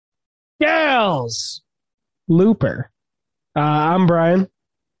Gals, Looper. I'm Brian,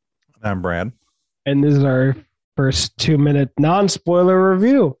 I'm Brad. and this is our first 2-minute non-spoiler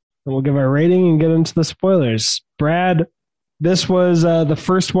review. And we'll give our rating and get into the spoilers. Brad, this was the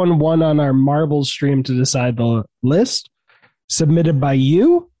first one won on our Marvel stream to decide the list, submitted by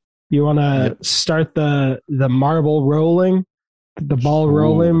you. You want to start the marble rolling, the ball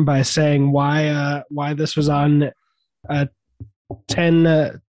rolling by saying why this was on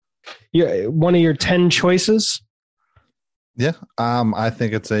 10. One of your 10 choices. Yeah, I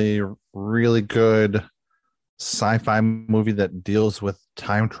think it's a really good sci-fi movie that deals with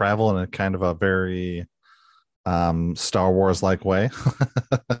time travel in a kind of a very Star Wars like way.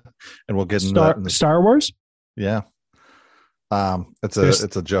 And we'll get into that Star Wars. Yeah. It's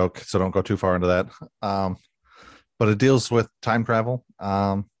a joke, so don't go too far into that. But it deals with time travel.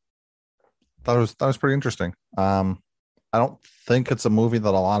 Thought it was pretty interesting. I don't think it's a movie that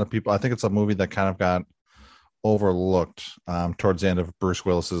a lot of people. I think it's a movie that kind of got overlooked towards the end of Bruce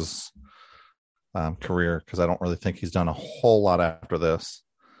Willis's career, because I don't really think he's done a whole lot after this.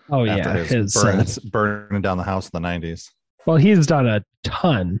 Oh after his burning down the house in the 90s. Well, he's done a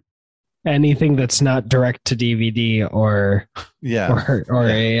ton. Anything that's not direct to DVD or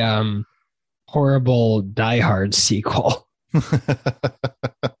a horrible Die Hard sequel.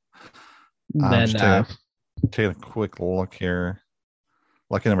 Then take a quick look here.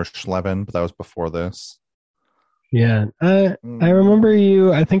 Lucky Number 11, but that was before this. Yeah, I remember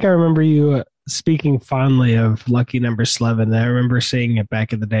you. I think I remember you speaking fondly of Lucky Number 11. I remember seeing it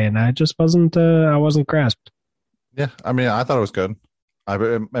back in the day, and I just wasn't. I wasn't grasped. Yeah, I mean, I thought it was good.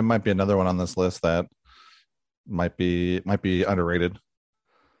 It might be another one on this list that might be underrated.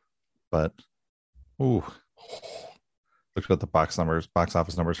 But look at the box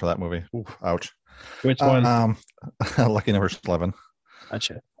office numbers for that movie. Ooh, ouch. Which one? Lucky Number 11.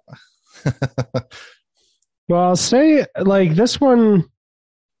 Gotcha. Well, I'll say like this one.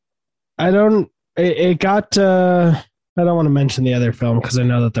 It got. I don't want to mention the other film because I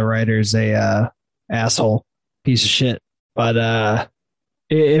know that the writer's a asshole piece of shit. But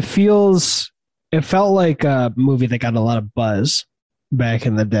it felt like a movie that got a lot of buzz back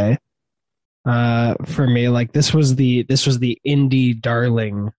in the day. For me, like this was the indie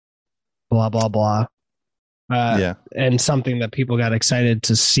darling, blah blah blah. And something that people got excited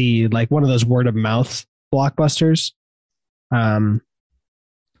to see, like one of those word of mouth blockbusters.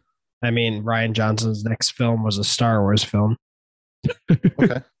 I mean, Rian Johnson's next film was a Star Wars film.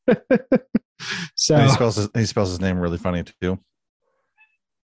 Okay. So and he spells his name really funny too.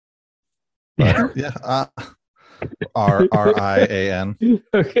 But, yeah. Rian.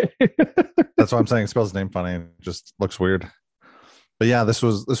 Okay. That's why I'm saying he spells his name funny. It just looks weird. But yeah, this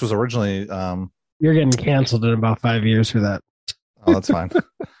was originally. You're getting canceled in about 5 years for that. Oh, that's fine.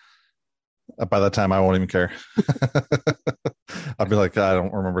 By that time, I won't even care. I'll be like, I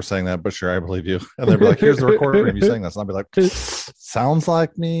don't remember saying that, but sure, I believe you. And they'll be like, here's the recording of you saying this. And I'll be like, sounds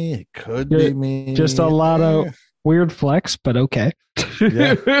like me. It could be me. Just a lot of weird flex, but okay.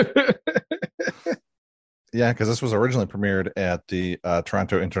 Yeah. Yeah, because this was originally premiered at the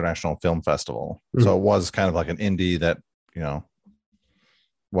Toronto International Film Festival. Mm-hmm. So it was kind of like an indie that,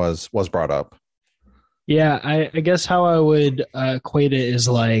 was brought up. Yeah, I guess how I would equate it is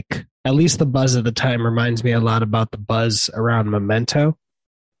like, at least the buzz at the time reminds me a lot about the buzz around Memento.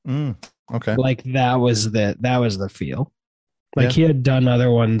 Okay. Like that was the feel. Like he had done other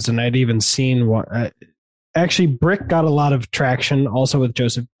ones, and I'd even seen one. Actually, Brick got a lot of traction also with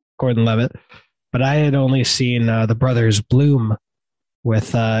Joseph Gordon-Levitt, but I had only seen The Brothers Bloom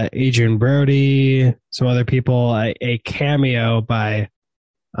with Adrian Brody, some other people, a cameo by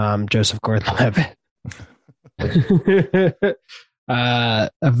Joseph Gordon-Levitt.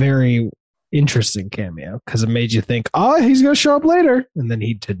 A very interesting cameo because it made you think, oh, he's going to show up later, and then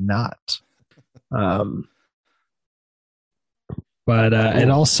he did not. But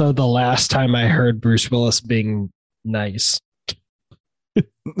and also the last time I heard Bruce Willis being nice,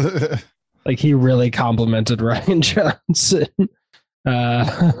 like he really complimented Rian Johnson.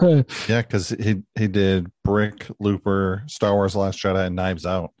 Yeah, because he did Brick, Looper, Star Wars: The Last Jedi, and Knives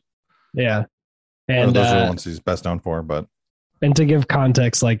Out. Yeah, and those are the ones he's best known for. But and to give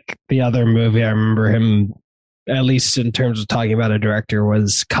context, like the other movie I remember him, at least in terms of talking about a director,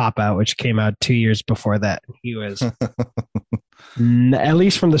 was Cop Out, which came out 2 years before that. He was, at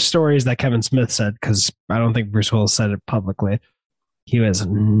least from the stories that Kevin Smith said, because I don't think Bruce Willis said it publicly, he was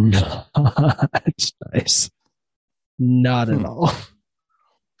not nice. Not at all.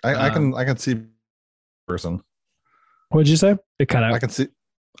 I can see person. What'd you say? It cut out. I can see.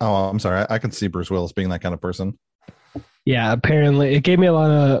 Oh, I'm sorry. I can see Bruce Willis being that kind of person. Yeah, apparently it gave me a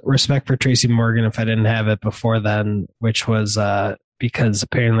lot of respect for Tracy Morgan if I didn't have it before then, which was because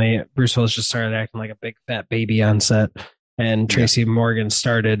apparently Bruce Willis just started acting like a big fat baby on set. And Yeah. Tracy Morgan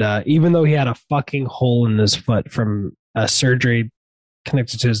started, even though he had a fucking hole in his foot from a surgery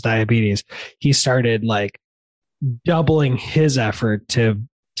connected to his diabetes, he started like doubling his effort to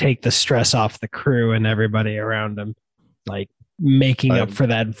take the stress off the crew and everybody around him, like making up for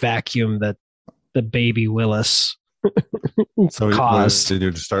that vacuum that the baby Willis So caused. did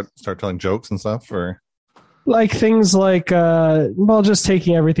you just start telling jokes and stuff, or Like things like, well, just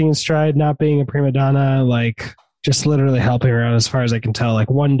taking everything in stride, not being a prima donna, like just literally helping around as far as I can tell. Like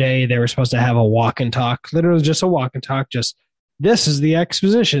one day they were supposed to have a walk and talk, literally just a walk and talk, just this is the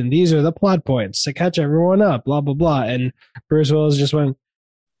exposition. These are the plot points to catch everyone up, blah, blah, blah. And Bruce Willis just went,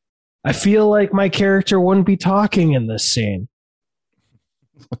 I feel like my character wouldn't be talking in this scene.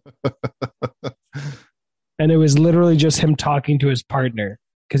 And it was literally just him talking to his partner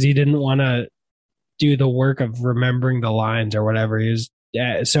because he didn't want to do the work of remembering the lines or whatever. He was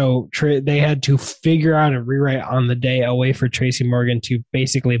so they had to figure out and rewrite on the day a way for Tracy Morgan to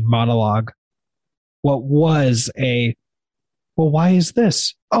basically monologue what was a, well, why is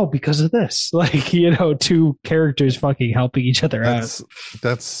this? Oh, because of this. Like, two characters fucking helping each other out.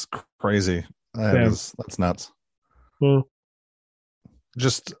 That's crazy. That's nuts. Well,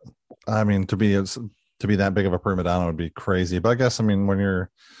 just, I mean, to be that big of a prima donna would be crazy. But I guess, I mean, when you're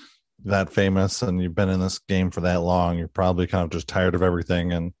that famous and you've been in this game for that long, you're probably kind of just tired of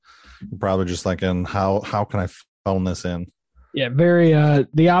everything, and you're probably just like, how can I phone this in? Yeah, very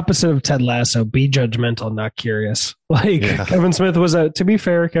the opposite of Ted Lasso. Be judgmental, not curious. Like Kevin Smith was to be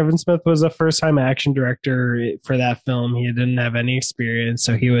fair, Kevin Smith was a first-time action director for that film. He didn't have any experience,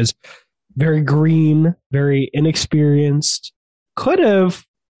 so he was very green, very inexperienced. Could have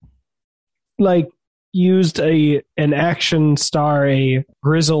like used an action star, a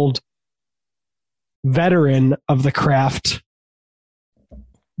grizzled veteran of the craft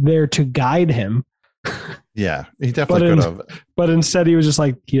there to guide him. Yeah, he definitely could have. But instead he was just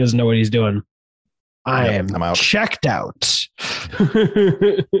like, he doesn't know what he's doing. I'm out. Checked out.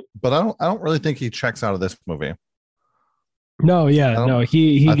 But I don't really think he checks out of this movie. No, yeah, no.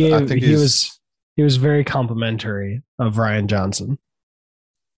 He was very complimentary of Rian Johnson.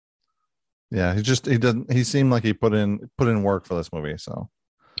 Yeah, he seemed like he put in work for this movie, so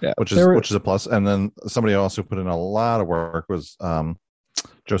yeah, which is a plus. And then somebody else who put in a lot of work was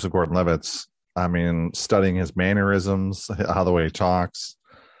Joseph Gordon-Levitt. I mean, studying his mannerisms, how the way he talks.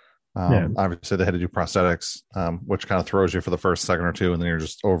 Obviously, they had to do prosthetics, which kind of throws you for the first second or two, and then you're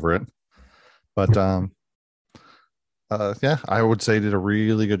just over it. But yeah, I would say he did a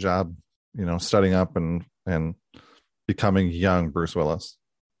really good job, studying up and becoming young Bruce Willis.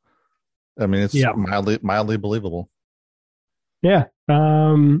 I mean, it's mildly believable. Yeah.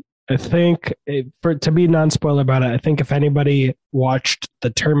 I think to be non-spoiler about it, I think if anybody watched The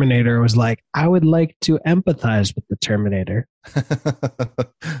Terminator was like, I would like to empathize with the Terminator. Then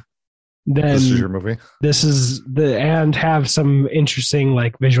this is your movie. This is and have some interesting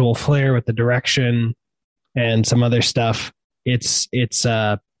like visual flair with the direction and some other stuff.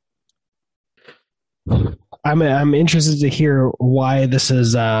 I'm interested to hear why this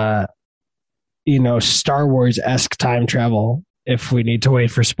is Star Wars-esque time travel, if we need to wait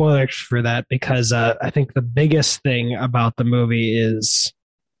for spoilers for that, because I think the biggest thing about the movie is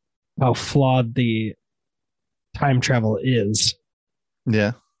how flawed the time travel is.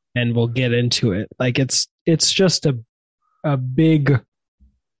 Yeah. And we'll get into it. Like it's just a big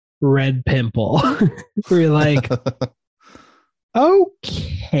red pimple. Where you're like,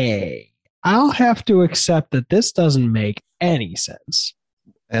 okay, I'll have to accept that this doesn't make any sense.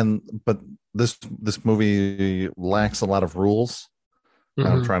 But this movie lacks a lot of rules. Mm-hmm.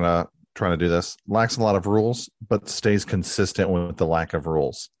 I'm trying to do this. Lacks a lot of rules, but stays consistent with the lack of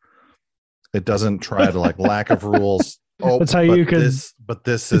rules. It doesn't try to like lack of rules. Oh, that's how you could. But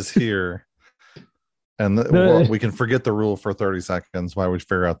this is here, and we can forget the rule for 30 seconds while we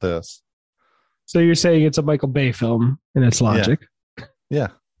figure out this. So you're saying it's a Michael Bay film in its logic?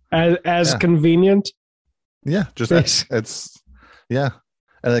 Yeah. As convenient. Yeah, just it's yeah.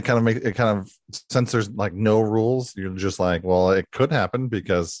 And it kind of since there's like no rules, you're just like, well, it could happen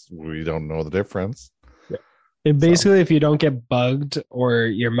because we don't know the difference. Yeah. And basically, if you don't get bugged or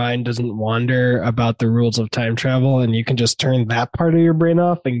your mind doesn't wander about the rules of time travel, and you can just turn that part of your brain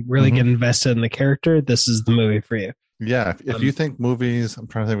off and really get invested in the character, this is the movie for you. Yeah, if you think movies, I'm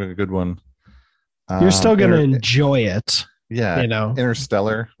trying to think of a good one. You're still going to enjoy it. Yeah,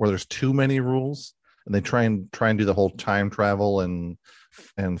 Interstellar, where there's too many rules. and they try and do the whole time travel and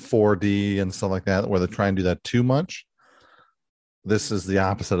 4D and stuff like that, where they try and do that too much. This is the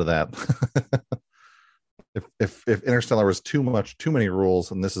opposite of that. If Interstellar was too many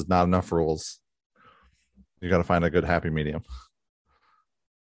rules, and this is not enough rules, you got to find a good happy medium.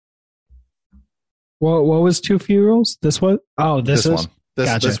 What was too few rules? This one? Oh, this is one.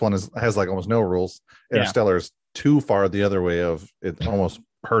 Gotcha. This one has like almost no rules. Interstellar is too far the other way of it, almost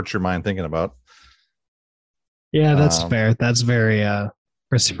hurts your mind thinking about. Yeah, that's fair. That's very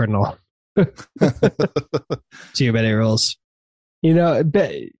Christopher Nolan. Too many rules. You know,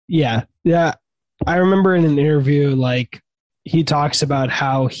 yeah. I remember in an interview, like, he talks about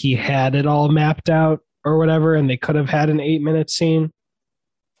how he had it all mapped out or whatever, and they could have had an 8-minute scene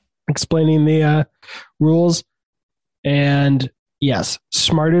explaining the rules. And yes,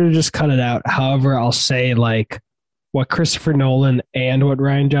 smarter to just cut it out. However, I'll say, like, what Christopher Nolan and what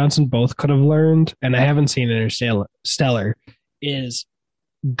Rian Johnson both could have learned, and I haven't seen Interstellar, is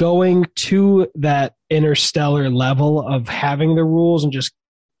going to that interstellar level of having the rules and just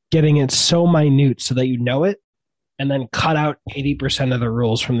getting it so minute so that you know it, and then cut out 80% of the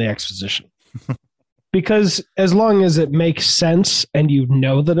rules from the exposition. Because as long as it makes sense and you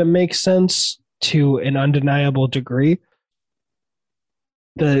know that it makes sense to an undeniable degree,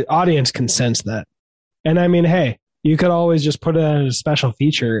 the audience can sense that. And I mean, hey, you could always just put it as a special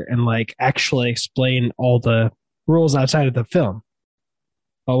feature and like actually explain all the rules outside of the film.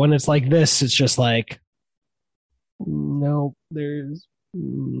 But when it's like this, it's just like, no, there's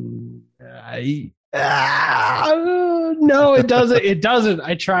no, it doesn't. It doesn't.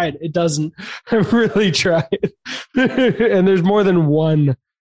 I tried. It doesn't. I really tried. And there's more than one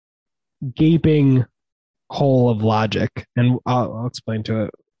gaping hole of logic, and I'll explain to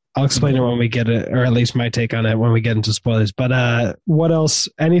it. I'll explain it when we get it, or at least my take on it when we get into spoilers. But what else?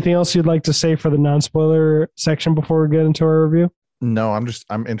 Anything else you'd like to say for the non-spoiler section before we get into our review? No, I'm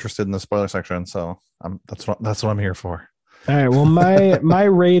interested in the spoiler section, so that's what I'm here for. All right. Well, my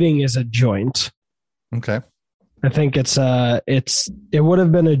rating is a joint. Okay. I think it would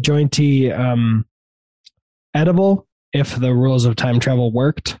have been a jointy edible if the rules of time travel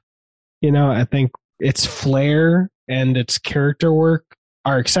worked. You know, I think its flair and its character work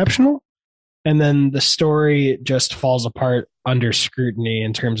are exceptional, and then the story just falls apart under scrutiny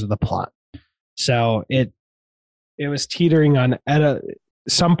in terms of the plot. So it was teetering on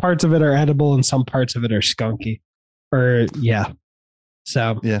some parts of it are edible and some parts of it are skunky. Or yeah.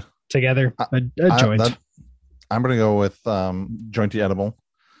 So yeah. Together a joint. I'm gonna go with jointy edible.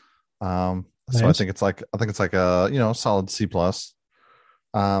 So nice. I think it's like a solid C+.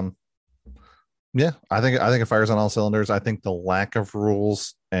 Yeah, I think it fires on all cylinders. I think the lack of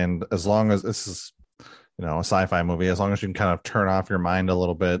rules, and as long as this is a sci-fi movie, as long as you can kind of turn off your mind a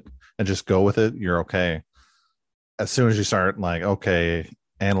little bit and just go with it, you're okay. As soon as you start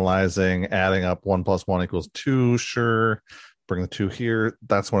analyzing, adding up 1 + 1 = 2, sure, bring the 2 here,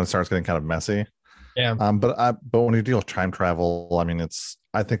 that's when it starts getting kind of messy. Yeah. But when you deal with time travel, I mean,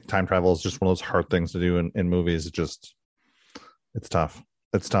 I think time travel is just one of those hard things to do in movies. It's tough.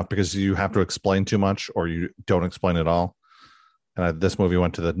 It's tough because you have to explain too much, or you don't explain at all. And this movie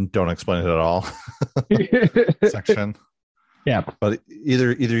went to the don't explain it at all section. Yeah. But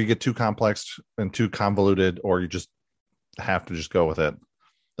either you get too complex and too convoluted, or you just have to just go with it.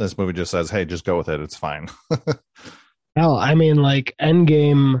 This movie just says, hey, just go with it. It's fine. Hell, I mean, like,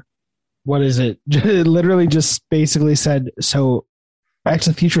 Endgame, what is it? It literally just basically said, so Back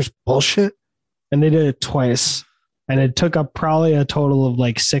to the Future is bullshit. And they did it twice. And it took up probably a total of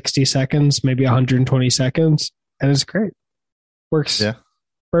like 60 seconds, maybe 120 seconds. And it's great. Works. Yeah.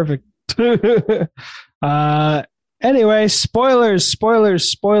 Perfect. Anyway,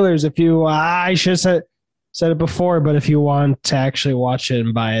 spoilers. If you, I should have said it before, but if you want to actually watch it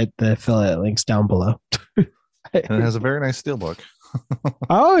and buy it, the affiliate link's down below. And it has a very nice steelbook.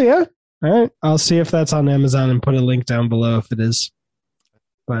 Oh, yeah. All right. I'll see if that's on Amazon and put a link down below if it is.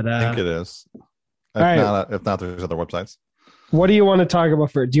 But I think it is. If not, there's other websites. What do you want to talk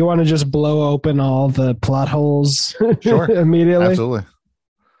about first? Do you want to just blow open all the plot holes sure. immediately? Absolutely.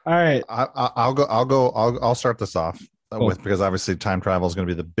 All right. I'll start this off cool. because obviously time travel is going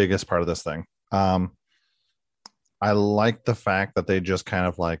to be the biggest part of this thing. I like the fact that they just kind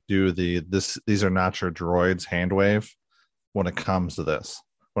of like do these are not your droids hand wave when it comes to this.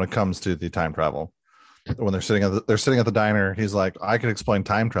 When it comes to the time travel, when they're sitting at the diner, he's like, I can explain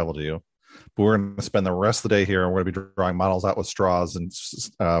time travel to you, but we're going to spend the rest of the day here and we're going to be drawing models out with straws and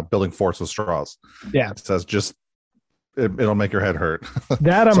building forts with straws. Yeah. It says just it'll make your head hurt.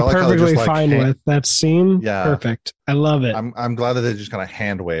 That I'm So I like how they perfectly just, like, fine with. That scene, Yeah. perfect. I love it. I'm glad that they just kind of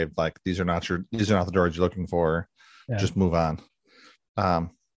hand waved, like, these are not the doors you're looking for. Yeah. Just move on.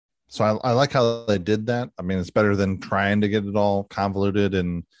 So I like how they did that. I mean, it's better than trying to get it all convoluted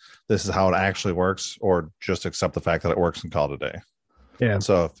and this is how it actually works, or just accept the fact that it works and call it a day. Yeah.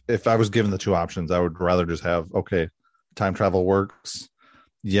 So if I was given the two options, I would rather just have, okay, time travel works.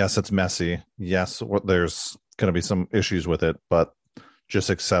 Yes, it's messy. Yes, there's going to be some issues with it, but just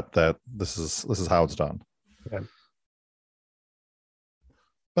accept that this is how it's done. Yeah.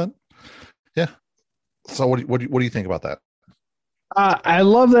 But yeah. So what do you think about that? I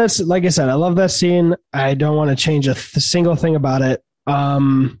love that. Like I said, I love that scene. I don't want to change a single thing about it.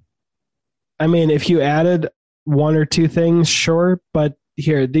 I mean, if you added one or two things, sure. But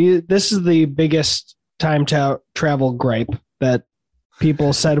here, this is the biggest time travel gripe that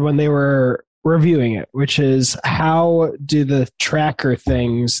people said when they were reviewing it, which is how do the tracker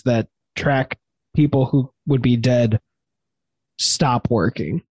things that track people who would be dead stop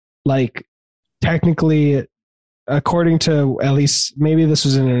working? Like, technically, according to, at least maybe this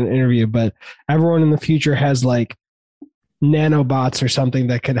was in an interview, but everyone in the future has like nanobots or something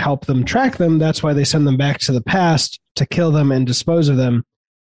that could help them track them. That's why they send them back to the past to kill them and dispose of them.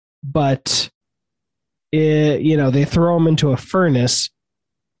 But they throw them into a furnace.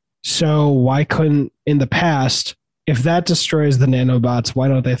 So why couldn't, in the past, if that destroys the nanobots, why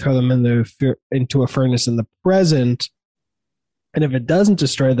don't they throw them into a furnace in the present? And if it doesn't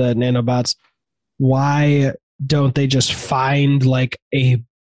destroy the nanobots, why don't they just find like a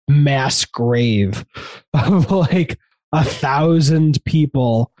mass grave of like 1,000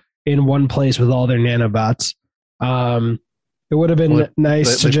 people in one place with all their nanobots? It would have been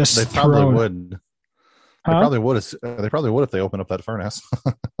nice to just they probably would. Huh? They probably would if they opened up that furnace.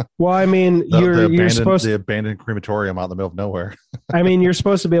 Well, I mean, you're supposed the abandoned crematorium out in the middle of nowhere. I mean, you're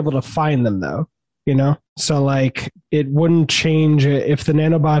supposed to be able to find them though, So like, it wouldn't change if the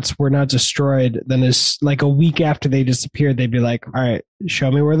nanobots were not destroyed. Then it's like a week after they disappeared, they'd be like, "All right, show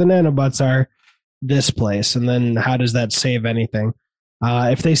me where the nanobots are, this place." And then how does that save anything?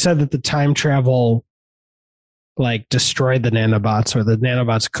 If they said that the time travel like destroyed the nanobots, or the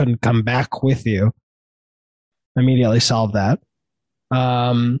nanobots couldn't come back with you, immediately solve that.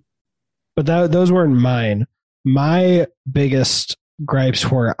 But those weren't mine. My biggest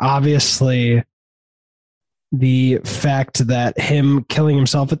gripes were obviously the fact that him killing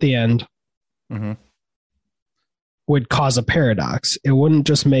himself at the end would cause a paradox. It wouldn't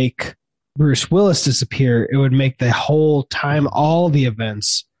just make Bruce Willis disappear. It would make the whole time, all the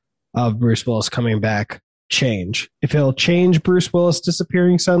events of Bruce Willis coming back change. If it'll change Bruce Willis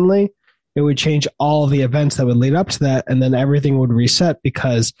disappearing suddenly, it would change all the events that would lead up to that, and then everything would reset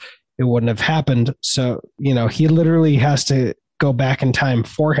because it wouldn't have happened. So, he literally has to go back in time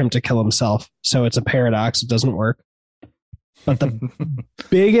for him to kill himself. So it's a paradox. It doesn't work. But the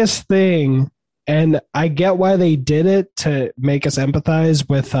biggest thing, and I get why they did it to make us empathize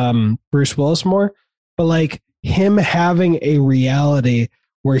with Bruce Willis more, but like him having a reality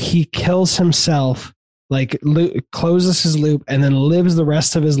where he kills himself, like closes his loop and then lives the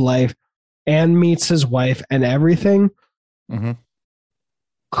rest of his life and meets his wife and everything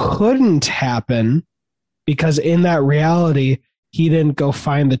couldn't happen because in that reality, he didn't go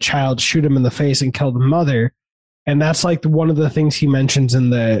find the child, shoot him in the face, and kill the mother. And that's like one of the things he mentions in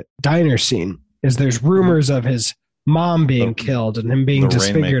the diner scene is there's rumors of his mom being killed and him being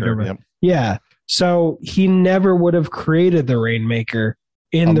disfigured. Yep. Yeah. So he never would have created the Rainmaker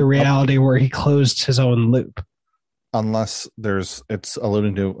in the reality where he closed his own loop. Unless it's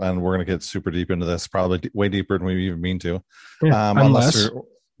alluding to, and we're going to get super deep into this, probably way deeper than we even mean to. Yeah, unless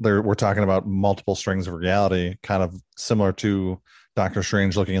we're talking about multiple strings of reality, kind of similar to Doctor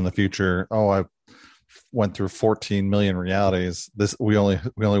Strange looking in the future. Oh, I went through 14 million realities. We only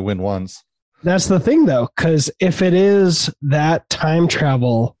win once. That's the thing, though, because if it is that time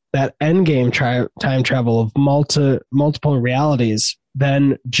travel, that endgame time travel of multiple realities,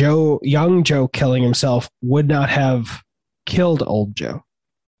 then young Joe killing himself would not have killed old Joe.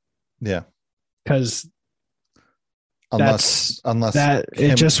 Yeah, because unless that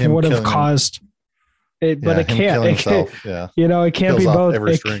it just would have caused it, but it can't. It can't be both.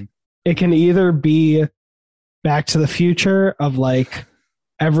 It can either be Back to the Future of like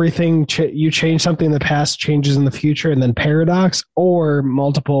everything you change something in the past changes in the future, and then paradox, or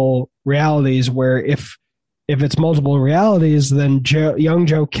multiple realities where if it's multiple realities, then young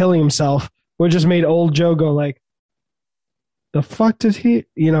Joe killing himself would just made old Joe go like, the fuck did he?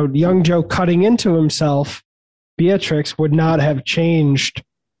 Young Joe cutting into himself, Beatrix, would not have changed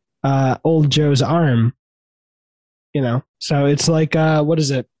old Joe's arm. So it's like, what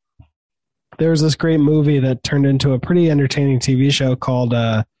is it? There was this great movie that turned into a pretty entertaining TV show called,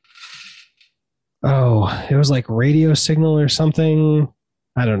 it was like Radio Signal or something.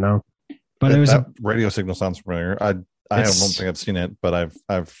 I don't know. But it was that Radio Signal sounds familiar. I don't think I've seen it, but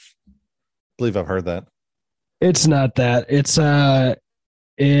I've believe I've heard that. It's not that.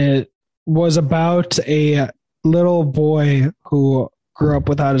 It was about a little boy who grew up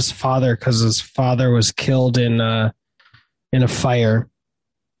without his father because his father was killed in a fire,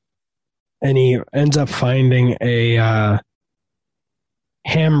 and he ends up finding a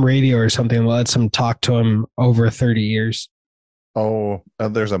ham radio or something that lets him talk to him over 30 years. Oh,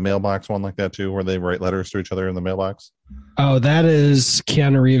 there's a mailbox one like that too, where they write letters to each other in the mailbox. Oh, that is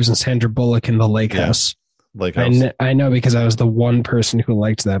Keanu Reeves and Sandra Bullock in the Lake House. Lake House. I know because I was the one person who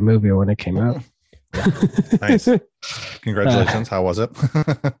liked that movie when it came out. Nice. Congratulations. How was it?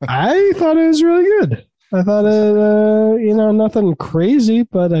 I thought it was really good. I thought it, nothing crazy,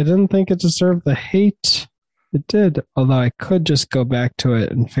 but I didn't think it deserved the hate it did. Although I could just go back to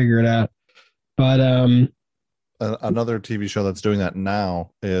it and figure it out. But another TV show that's doing that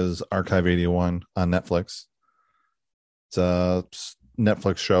now is Archive 81 on Netflix. It's a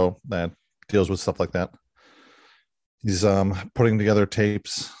Netflix show that deals with stuff like that. He's putting together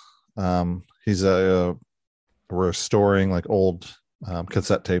tapes. He's restoring like old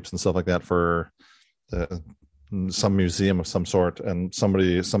cassette tapes and stuff like that for some museum of some sort. And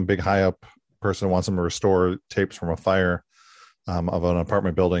some big high up person wants him to restore tapes from a fire of an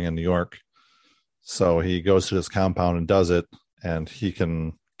apartment building in New York. So he goes to this compound and does it, and he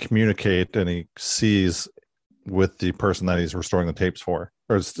can communicate, and he sees with the person that he's restoring the tapes for,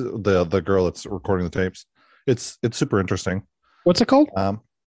 or it's the girl that's recording the tapes. It's super interesting. What's it called?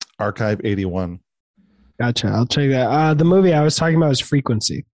 Archive 81. Gotcha. I'll check that. The movie I was talking about is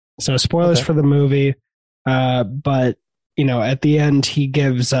Frequency. So spoilers for the movie. But at the end he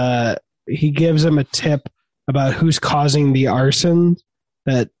gives him a tip about who's causing the arson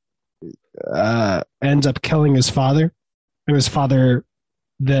that ends up killing his father. And his father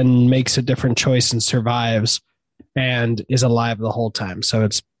then makes a different choice and survives and is alive the whole time. So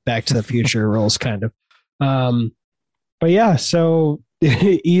it's Back to the Future rules kind of. But yeah, so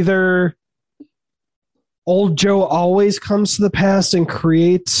either old Joe always comes to the past and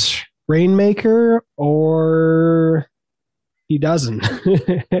creates Rainmaker, or he doesn't.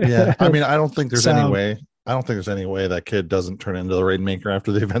 Yeah, I mean, I don't think there's any way. I don't think there's any way that kid doesn't turn into the Rainmaker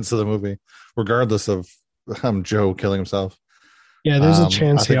after the events of the movie, regardless of Joe killing himself. Yeah, there's a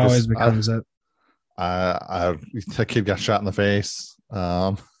chance he always becomes it. That kid got shot in the face.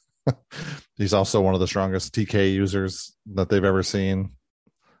 He's also one of the strongest TK users that they've ever seen.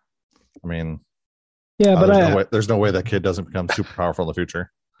 I mean, yeah, but there's no way that kid doesn't become super powerful in the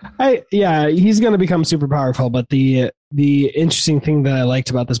future. He's going to become super powerful. But the interesting thing that I liked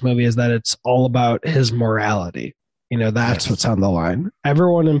about this movie is that it's all about his morality. That's what's on the line.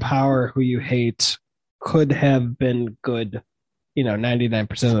 Everyone in power who you hate could have been good. 99%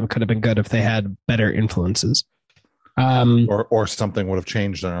 of them could have been good if they had better influences. Or something would have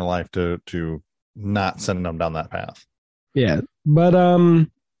changed in their life to not send them down that path. Yeah. But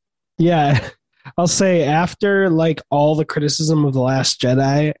yeah, I'll say after like all the criticism of The Last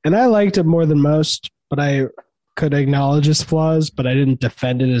Jedi, and I liked it more than most, but I could acknowledge its flaws, but I didn't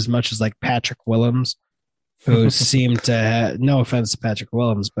defend it as much as like Patrick Willems, who seemed to have, no offense to Patrick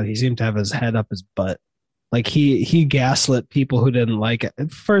Willems, but he seemed to have his head up his butt. Like he gaslit people who didn't like it.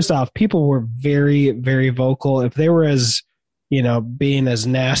 First off, people were very, very vocal. If they were as, being as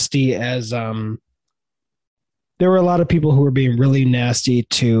nasty as, there were a lot of people who were being really nasty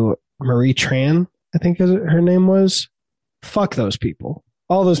to Marie Tran, I think her name was. Fuck those people.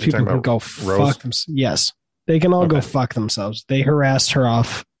 All those people can go fuck themselves. Yes, they can all go fuck themselves. They harassed her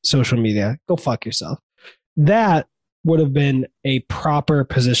off social media. Go fuck yourself. That would have been a proper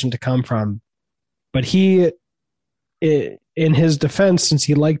position to come from. But he, in his defense, since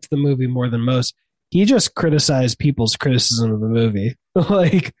he liked the movie more than most, he just criticized people's criticism of the movie.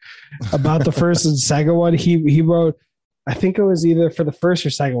 Like about the first and second one, he wrote, I think it was either for the first or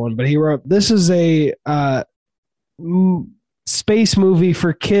second one, but he wrote, "This is a space movie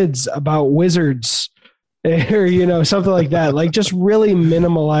for kids about wizards," or something like that. Like just really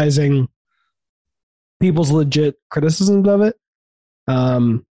minimalizing people's legit criticisms of it.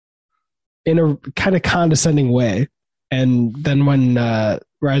 In a kind of condescending way. And then when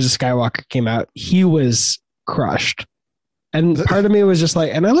Rise of Skywalker came out, he was crushed. And part of me was just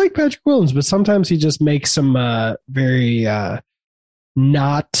like, and I like Patrick Willems, but sometimes he just makes some very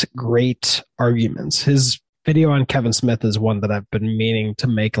not great arguments. His video on Kevin Smith is one that I've been meaning to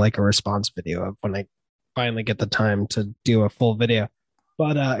make like a response video of when I finally get the time to do a full video,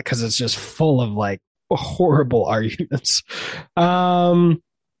 but because it's just full of like horrible arguments. Um,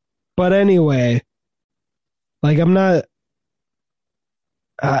 but anyway, like I'm not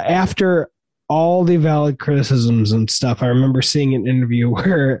after all the valid criticisms and stuff. I remember seeing an interview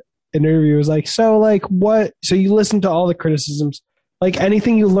where an interviewer was like, "So like what? So you listened to all the criticisms." Like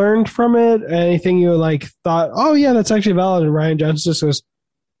anything you learned from it, anything you like thought, oh yeah, that's actually valid. And Ryan Johnson just goes,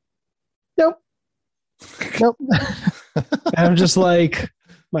 nope, nope. And I'm just like,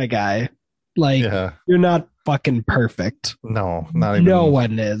 my guy, like you're not fucking perfect. No, not even. No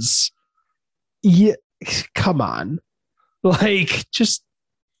one is. Yeah, come on. Like, just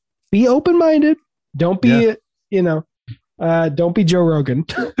be open minded. Don't be, don't be Joe Rogan.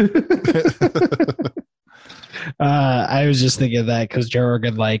 I was just thinking of that because Joe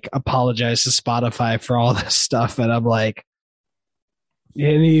Rogan like apologized to Spotify for all this stuff, and I'm like,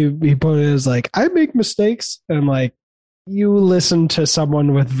 and he put it as like, I make mistakes, and I'm like, you listen to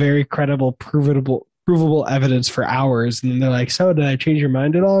someone with very credible, provable evidence for hours, and they're like, so did I change your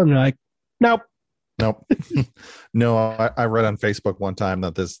mind at all? And they're like, nope. No, I read on Facebook one time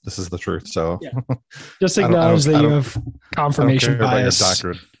that this is the truth. So just acknowledge that you have confirmation bias.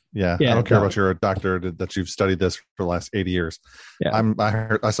 Yeah, I don't care about you're a doctor that you've studied this for the last 80 years. Yeah.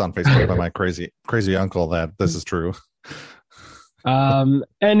 I saw on Facebook by my crazy uncle that this is true.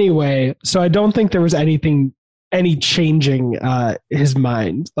 Anyway, so I don't think there was any changing his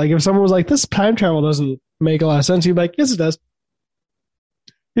mind. Like if someone was like, this time travel doesn't make a lot of sense, you'd be like, yes, it does.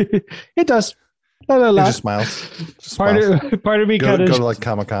 It does. He just smiles. Part of me go to like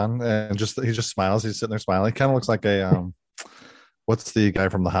Comic-Con and he just smiles. He's sitting there smiling. He kind of looks like a what's the guy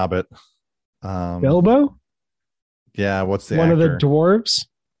from The Hobbit? Bilbo? Yeah, what's the one actor? of the dwarves?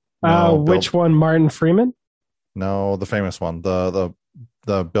 No, which one? Martin Freeman? No, the famous one. The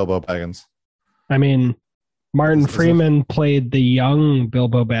Bilbo Baggins. I mean, Martin Freeman played the young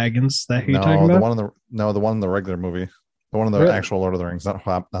Bilbo Baggins. That who you talking about? The one in the regular movie. The one in the actual Lord of the Rings, not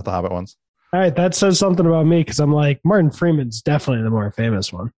the Hobbit ones. All right, that says something about me because I'm like, Martin Freeman's definitely the more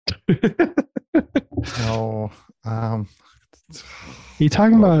famous one. No. You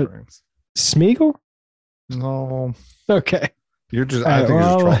talking about Smeagol? No. Okay. You're just. I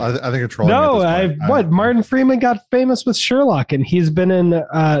think you're trolling. No, Martin Freeman got famous with Sherlock, and he's been in,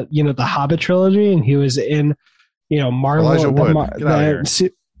 the Hobbit trilogy, and he was in, Marvel. Elijah Wood. Get out of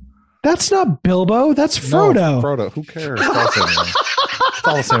here. That's not Bilbo. That's Frodo. No, Frodo. Who cares? It's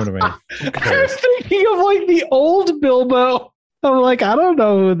all the same to me. Who cares? I'm thinking of like the old Bilbo. I'm like, I don't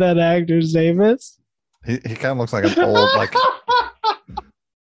know who that actor's name is. He kind of looks like an old like.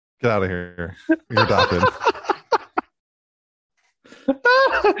 Get out of here! You're adopted.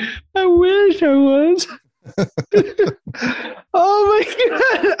 I wish I was. Oh my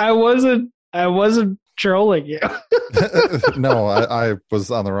god! I wasn't trolling you. No, I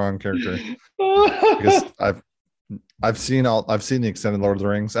was on the wrong character because I've seen the extended Lord of the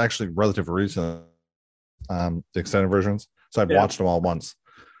Rings, actually relatively recent, the extended versions. So I've watched them all once.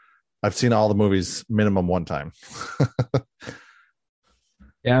 I've seen all the movies minimum one time.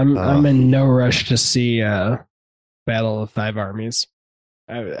 Yeah, I'm in no rush to see Battle of Five Armies.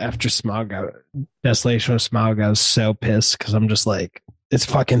 After Desolation of Smaug, I was so pissed because I'm just like, it's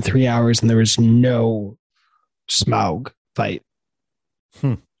fucking 3 hours and there was no Smaug fight.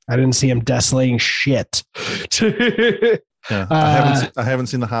 I didn't see him desolating shit. Yeah, I haven't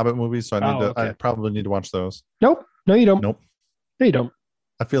seen the Hobbit movies, so I probably need to watch those. Nope. No, you don't. Nope. No, you don't.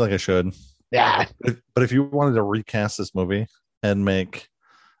 I feel like I should. Yeah. But if you wanted to recast this movie and make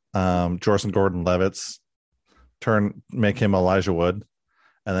Joseph Gordon-Levitt make him Elijah Wood,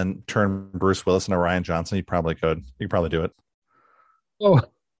 and then turn Bruce Willis into Ryan Johnson, you probably could. You could probably do it. Oh.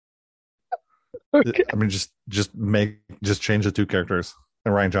 Okay. I mean, just change the two characters,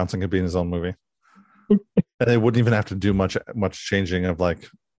 and Ryan Johnson could be in his own movie. And they wouldn't even have to do much changing of like,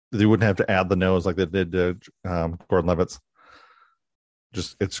 they wouldn't have to add the nose like they did to Gordon-Levitt.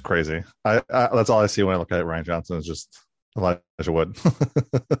 Just, it's crazy. I that's all I see when I look at Ryan Johnson is just Elijah Wood,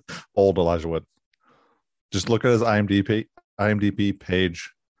 old Elijah Wood. Just look at his IMDb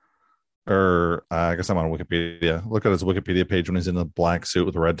page, or I guess I'm on Wikipedia. Look at his Wikipedia page when he's in the black suit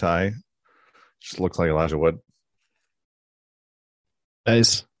with a red tie. Just looks like Elijah Wood.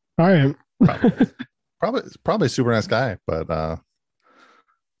 Nice. All right. Probably a super nice guy, but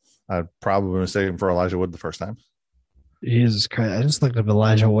I'd probably mistake him for Elijah Wood the first time. Jesus Christ. I just looked up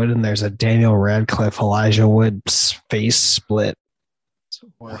Elijah Wood and there's a Daniel Radcliffe Elijah Wood face split.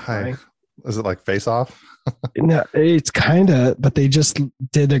 Why? Is it like Face Off? No, it's kind of, but they just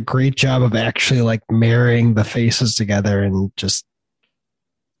did a great job of actually like marrying the faces together and just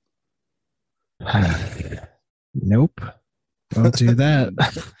Nope. Don't do that.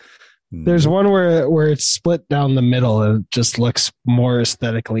 There's one where it's split down the middle and it just looks more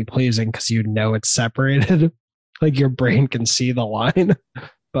aesthetically pleasing because you know it's separated. Like your brain can see the line.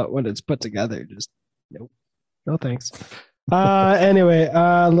 But when it's put together, just nope. No thanks. Anyway,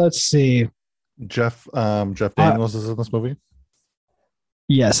 let's see. Jeff Daniels is in this movie.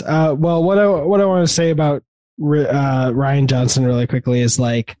 Yes. Well, what I want to say about Rian Johnson really quickly is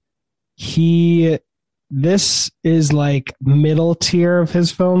like this is like middle tier of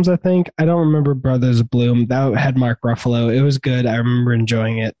his films, I think. I don't remember Brothers Bloom. That had Mark Ruffalo. It was good. I remember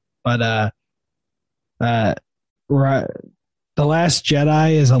enjoying it. But The Last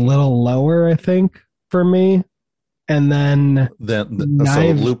Jedi is a little lower, I think, for me. And then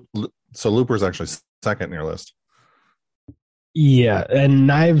so Looper's actually second in your list. Yeah, and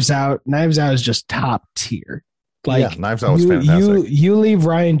Knives Out is just top tier. Like, yeah, Knives Out was fantastic. You leave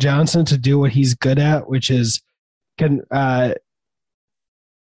Rian Johnson to do what he's good at, which is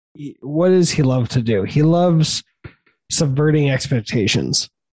what does he love to do? He loves subverting expectations.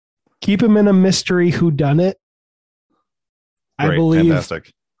 Keep him in a mystery whodunit.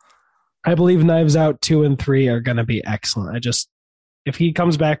 Fantastic. I believe Knives Out 2 and 3 are going to be excellent. If he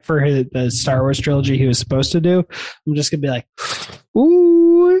comes back for the Star Wars trilogy he was supposed to do, I'm just going to be like,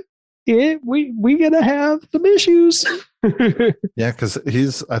 ooh, yeah, we gonna have some issues. Yeah, because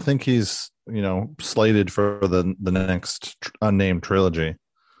I think he's slated for the next unnamed trilogy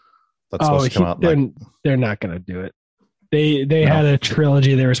that's supposed to come out. They're not gonna do it. They had a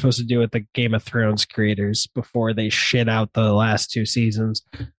trilogy they were supposed to do with the Game of Thrones creators before they shit out the last 2 seasons,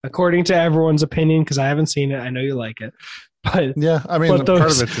 according to everyone's opinion. Because I haven't seen it, I know you like it. But yeah, I mean, part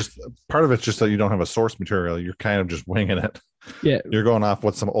of it's just that you don't have a source material. You're kind of just winging it. Yeah, you're going off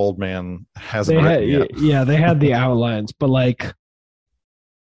what some old man hasn't written yet. Yeah, they had the outlines, but like,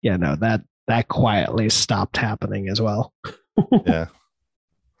 yeah, no, that quietly stopped happening as well. Yeah,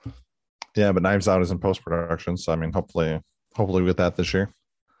 but Knives Out is in post production, so I mean, hopefully we get that this year.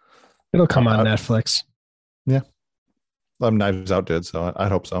 It'll come on Netflix. Yeah, Knives Out did, so I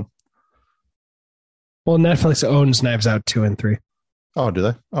hope so. Well, Netflix owns Knives Out 2 and 3. Oh, do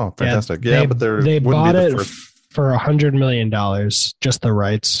they? Oh, fantastic. Yeah, but they bought it for $100 million, just the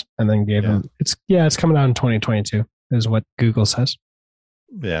rights, and then gave them. It's coming out in 2022, is what Google says.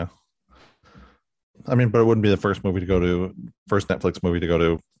 Yeah, I mean, but it wouldn't be the first Netflix movie to go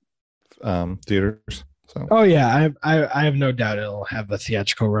to theaters. So. Oh yeah, I have no doubt it'll have a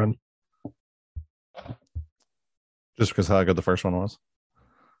theatrical run. Just because how good the first one was.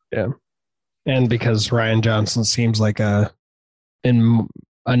 Yeah. And because Rian Johnson seems like in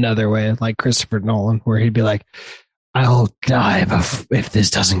another way, like Christopher Nolan, where he'd be like, I'll die if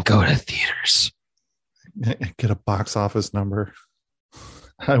this doesn't go to theaters. Get a box office number.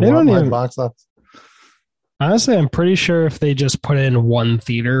 I want my box office. Honestly, I'm pretty sure if they just put in one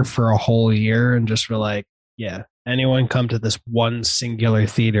theater for a whole year and just were like, yeah, anyone come to this one singular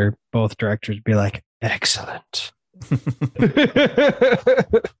theater, both directors would be like, excellent.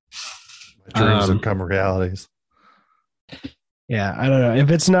 Dreams become realities. Yeah, I don't know.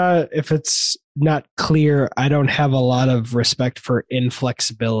 If it's not clear, I don't have a lot of respect for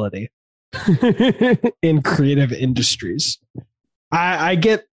inflexibility in creative industries. I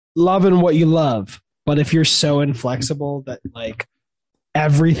get loving what you love, but if you're so inflexible that like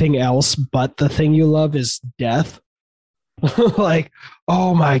everything else but the thing you love is death, like,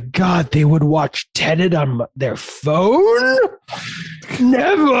 oh my God, they would watch Tenet on their phone?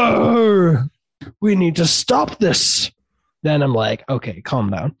 Never. We need to stop this. Then I'm like, okay, calm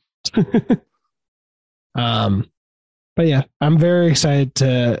down. But yeah, I'm very excited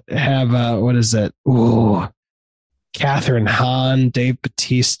to have what is it? Ooh, Catherine Hahn, Dave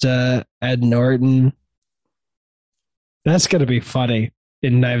Bautista, Ed Norton. That's gonna be funny.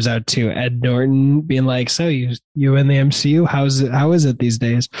 In Knives Out 2, Ed Norton being like, so you in the MCU? How is it these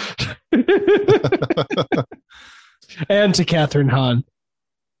days? And to Catherine Hahn.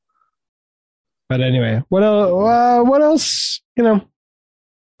 But anyway, what else? I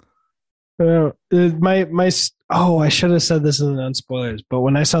should have said this in the non-spoilers, but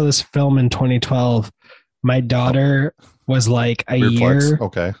when I saw this film in 2012, my daughter was like a year.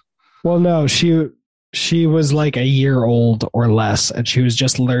 Okay. Well, no, she was like a year old or less, and she was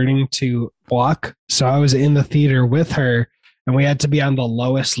just learning to walk. So I was in the theater with her, and we had to be on the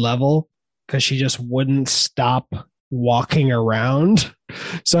lowest level because she just wouldn't stop walking around.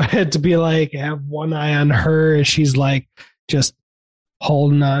 So I had to be like, have one eye on her, and she's like just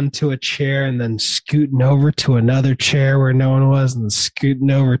holding on to a chair and then scooting over to another chair where no one was, and then scooting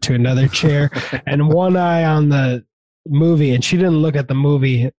over to another chair, and one eye on the movie. And she didn't look at the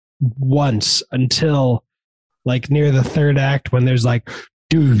movie once until like near the third act when there's like,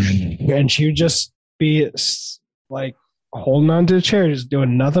 dude, and she would just be like holding on to the chair, just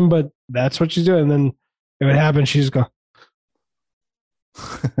doing nothing but that's what she's doing. And then it would happen. She'd just go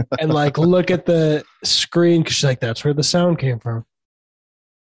and like look at the screen because she's like, that's where the sound came from.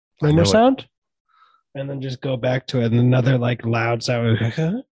 No more sound? And then just go back to it and another like loud sound.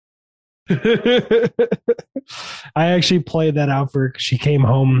 I actually played that out for her. She came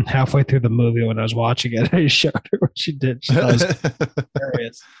home halfway through the movie when I was watching it. I showed her what she did. She thought it was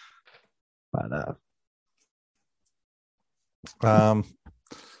hilarious. But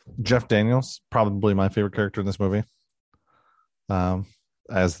Jeff Daniels, probably my favorite character in this movie.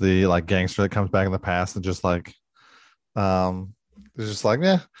 As the like gangster that comes back in the past and just like it's just like,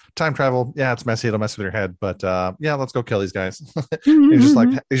 yeah, time travel. Yeah, it's messy. It'll mess with your head, but yeah, let's go kill these guys. He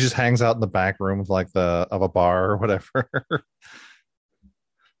just hangs out in the back room of like of a bar or whatever.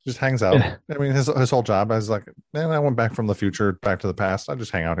 Just hangs out. Yeah. I mean, his whole job. I was like, man, I went back from the future back to the past. I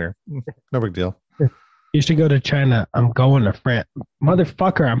just hang out here. No big deal. You should go to China. I'm going to France.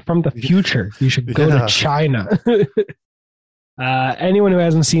 Motherfucker, I'm from the future. You should go to China. Anyone who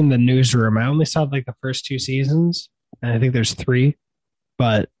hasn't seen The Newsroom, I only saw like the first 2 seasons, and I think there's 3,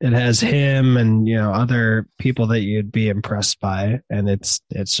 but it has him and other people that you'd be impressed by, and it's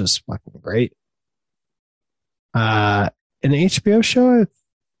just fucking great. An HBO show?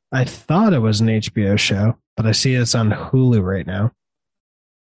 I thought it was an HBO show, but I see it's on Hulu right now.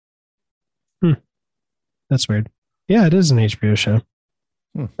 That's weird. Yeah, it is an HBO show.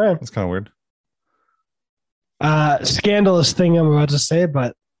 That's kind of weird. Scandalous thing I'm about to say,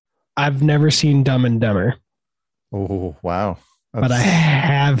 but I've never seen Dumb and Dumber. Oh, wow. But I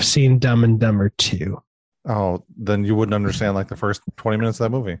have seen Dumb and Dumber 2. Oh, then you wouldn't understand like the first 20 minutes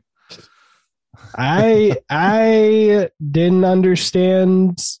of that movie. I didn't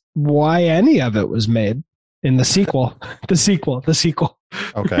understand why any of it was made in the sequel. The sequel.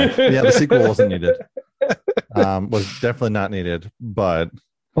 Okay. Yeah, the sequel wasn't needed. Was definitely not needed, but...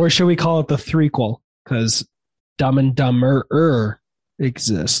 Or should we call it the threequel? Because Dumb and Dumber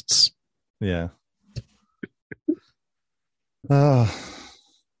exists. Yeah. Oh,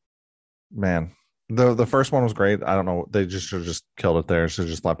 man. The first one was great. I don't know. They should have just killed it there. Should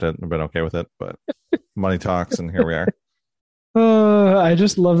have just left it and been okay with it. But money talks, and here we are. I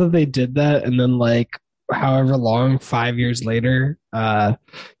just love that they did that. And then, like, however long, 5 years later,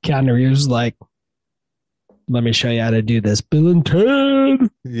 Keanu Reeves was like, let me show you how to do this. Bill and Ted.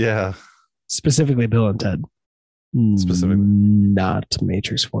 Yeah. Specifically Bill and Ted. Specifically. Not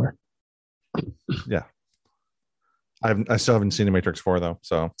Matrix 4. Yeah. I still haven't seen the Matrix 4 though,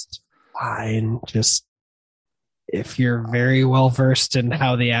 so it's fine. Just if you're very well versed in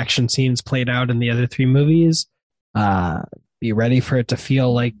how the action scenes played out in the other 3 movies, be ready for it to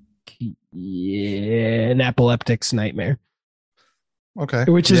feel like an epileptic's nightmare. Okay.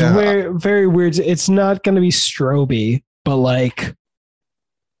 Which is very, very weird. It's not going to be Stroby, but like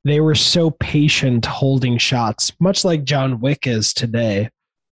they were so patient holding shots, much like John Wick is today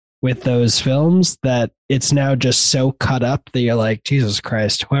with those films, that it's now just so cut up that you're like, Jesus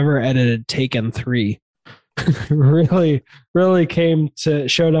Christ, whoever edited Taken 3 really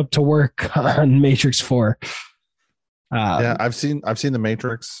showed up to work on Matrix 4. Yeah, I've seen the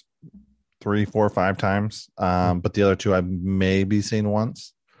Matrix 3, 4, 5 times, but the other 2 I've maybe seen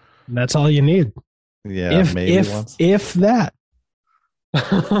once. That's all you need. Yeah, maybe once. If that.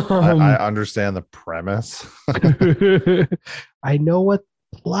 I understand the premise. I know what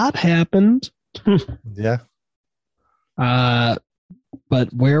plot happened. Yeah. But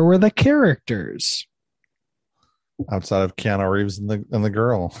where were the characters? Outside of Keanu Reeves and the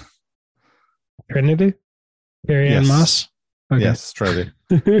girl. Trinity? Carrie-Anne Moss? Okay. Yes, Trinity.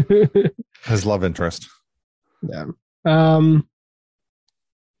 His love interest. Yeah. But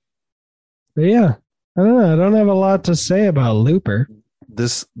yeah, I don't know. I don't have a lot to say about Looper.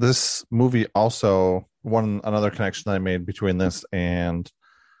 This movie also, another connection that I made between this and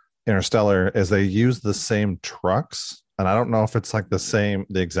Interstellar is they use the same trucks, and I don't know if it's like the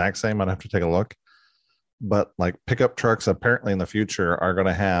exact same. I'd have to take a look. But like pickup trucks apparently in the future are going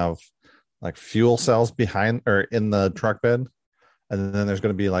to have like fuel cells behind or in the truck bed, and then there's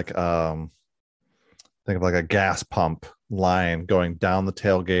going to be like think of like a gas pump line going down the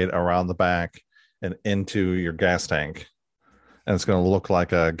tailgate around the back and into your gas tank, and it's going to look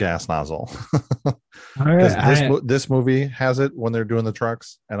like a gas nozzle. This movie has it when they're doing the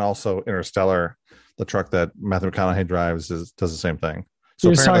trucks, and also Interstellar, the truck that Matthew McConaughey drives does the same thing. So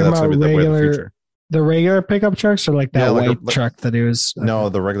you're apparently that's going to be the way of the future. The regular pickup trucks, or like that white truck that he was? No,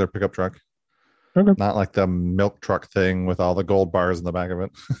 the regular pickup truck. Okay. Not like the milk truck thing with all the gold bars in the back of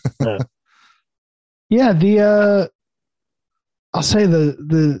it. Yeah. Yeah, I'll say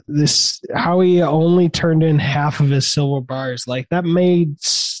the this how he only turned in half of his silver bars. Like that made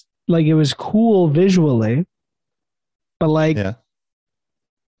like it was cool visually, but like Yeah.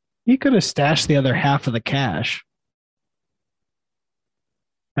 he could have stashed the other half of the cash.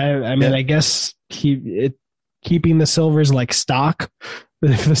 I mean, Yeah. I guess keeping the silvers like stock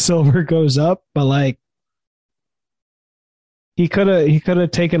if the silver goes up, but like he could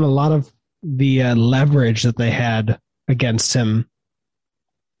have taken a lot of the leverage that they had against him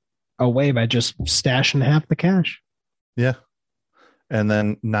away by just stashing half the cash. Yeah. And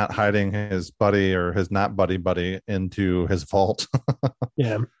then not hiding his buddy or his not buddy into his vault.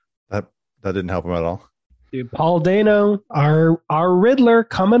 Yeah, that that didn't help him at all. dude, Paul Dano, our Riddler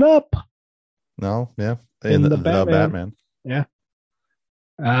coming up No, yeah. in the The Batman. Batman.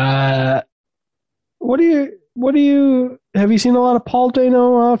 Yeah. What do you have you seen a lot of Paul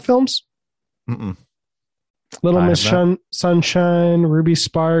Dano films? Mm-mm. Little I Miss have not. Sunshine, Ruby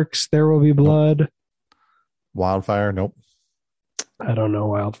Sparks, There Will Be Nope. Blood. Wildfire. Nope. I don't know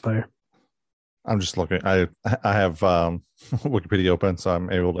Wildfire. I'm just looking. I have Wikipedia open, so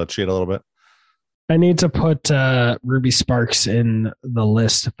I'm able to cheat a little bit. I need to put Ruby Sparks in the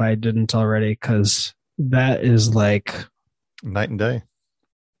list if I didn't already, because that is like Night and Day.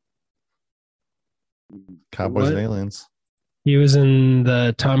 Cowboys what? and Aliens. He was in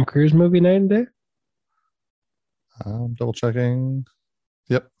the Tom Cruise movie Night and Day. Double checking.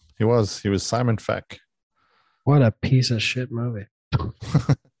 Yep, he was. He was Simon Feck. What a piece of shit movie.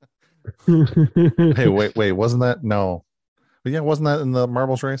 Hey, wait. Wasn't that no? But yeah, wasn't that in the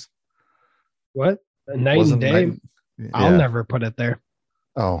marbles race? What? Night Wasn't and Day? Night? I'll Yeah. never put it there.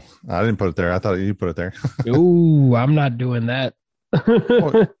 Oh, I didn't put it there. I thought you put it there. Ooh, I'm not doing that.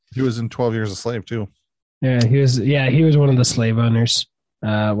 Oh, he was in 12 Years a Slave too. Yeah, he was one of the slave owners,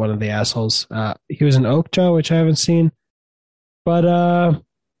 one of the assholes. He was in Oakjaw, which I haven't seen. But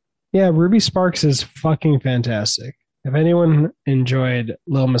yeah, Ruby Sparks is fucking fantastic. If anyone enjoyed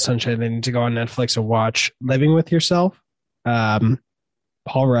Little Miss Sunshine, they need to go on Netflix and watch Living with Yourself. Paul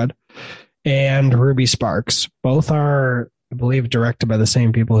Rudd and Ruby Sparks. Both are, I believe, directed by the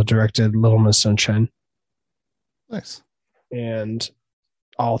same people who directed Little Miss Sunshine. Nice. And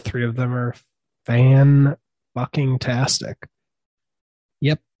all three of them are fan fucking tastic.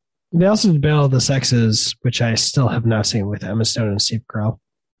 Yep. They also did Battle of the Sexes, which I still have not seen with Emma Stone and Steve Carell.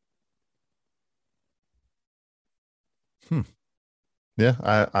 Yeah,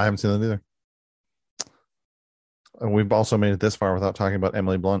 I haven't seen that either. And we've also made it this far without talking about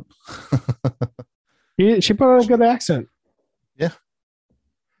Emily Blunt. She put on a good accent.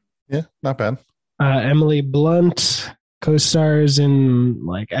 Yeah, not bad. Emily Blunt co-stars in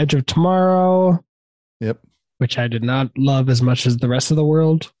like Edge of Tomorrow, Yep. which I did not love as much as the rest of the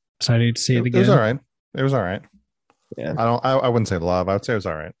world, so I need to see it It again. was all right. It was all right. Yeah. I wouldn't say love. I would say it was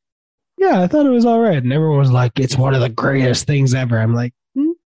all right. Yeah, I thought it was all right, and everyone was like, "It's one of the greatest things ever." I'm like,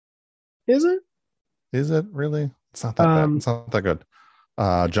 is it? Is it really? It's not that bad. It's not that good.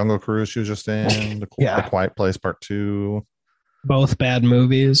 Jungle Cruise, she was just in Yeah. The Quiet Place Part 2. Both bad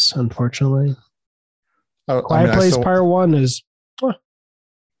movies, unfortunately. Oh, Quiet Place Part 1 is.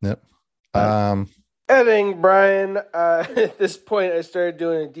 Yep. Editing, Brian. At this point, I started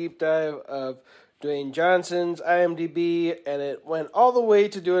doing a deep dive of Dwayne Johnson's IMDb, and it went all the way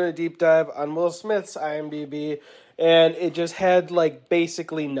to doing a deep dive on Will Smith's IMDb, and it just had like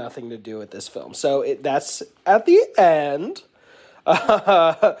basically nothing to do with this film. So that's at the end.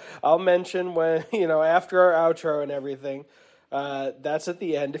 I'll mention when, after our outro and everything. That's at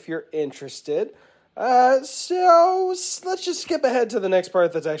the end if you're interested. So let's just skip ahead to the next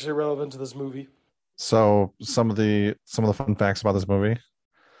part that's actually relevant to this movie. So some of the fun facts about this movie.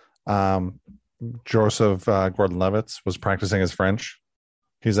 Joseph Gordon-Levitt was practicing his French.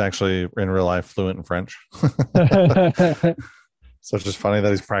 He's actually in real life fluent in French. So it's just funny that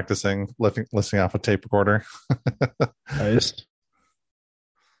he's practicing listening off a tape recorder. Nice.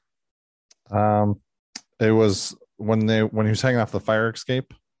 It was when he was hanging off the fire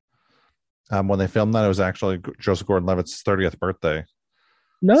escape. When they filmed that, it was actually Joseph Gordon-Levitt's 30th birthday.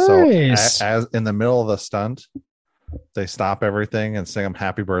 Nice. So as in the middle of the stunt, they stop everything and sing him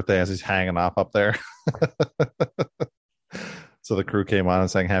happy birthday as he's hanging off up there. So the crew came on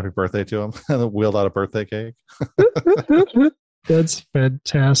and sang happy birthday to him and wheeled out a birthday cake. That's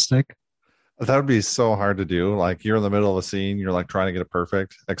fantastic. That would be so hard to do. Like you're in the middle of a scene, you're like trying to get it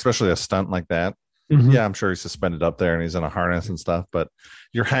perfect, especially a stunt like that. Mhm. Yeah, I'm sure he's suspended up there and he's in a harness and stuff, but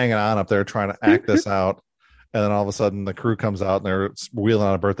you're hanging on up there trying to act this out. and then all of a sudden the crew comes out and they're wheeling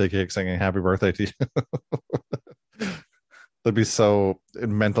on a birthday cake singing happy birthday to you. That'd be so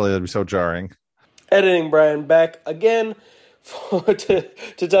jarring. Editing Brian back again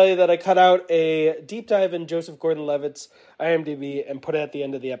to tell you that I cut out a deep dive in Joseph Gordon-Levitt's IMDb and put it at the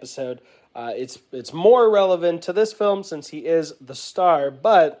end of the episode. It's more relevant to this film since he is the star,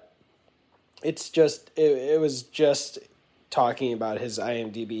 but it was just talking about his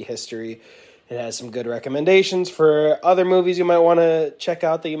IMDb history. It has some good recommendations for other movies you might want to check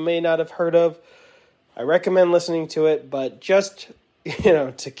out that you may not have heard of. I recommend listening to it, but just,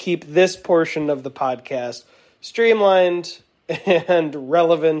 to keep this portion of the podcast streamlined and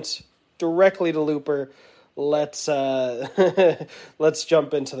relevant directly to Looper, let's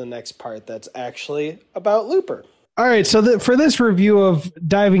jump into the next part that's actually about Looper. All right, so for this review of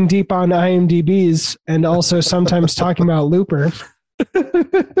diving deep on IMDb's and also sometimes talking about Looper,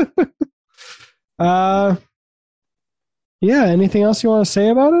 anything else you want to say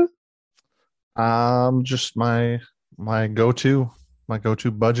about it? Just my go-to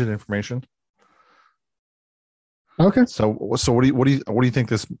budget information. Okay. So what do you think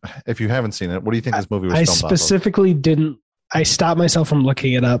this? If you haven't seen it, what do you think this movie was filmed off of? I specifically didn't. I stopped myself from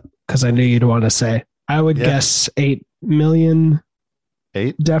looking it up because I knew you'd want to say. I would guess 8 million.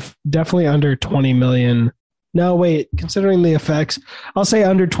 8? Definitely under 20 million. No, wait. Considering the effects, I'll say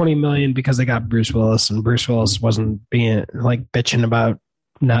under 20 million because they got Bruce Willis, and Bruce Willis wasn't being bitching about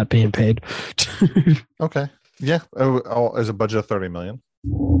not being paid. Okay. Yeah. Oh, there's a budget of 30 million.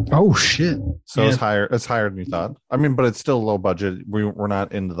 Oh shit. So it's higher than you thought. I mean, but it's still low budget. We're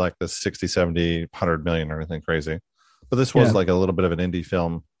not into like the 60, 70, 100 million or anything crazy. But this was like a little bit of an indie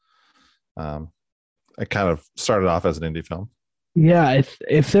film. It kind of started off as an indie film. Yeah,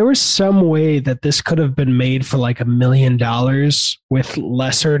 if there was some way that this could have been made for like $1 million with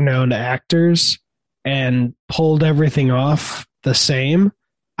lesser known actors and pulled everything off the same,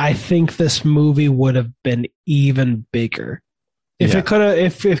 I think this movie would have been even bigger. If it could have,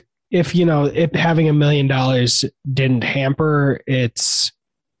 if having $1 million didn't hamper its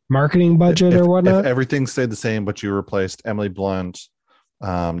marketing budget or whatnot. If everything stayed the same, but you replaced Emily Blunt,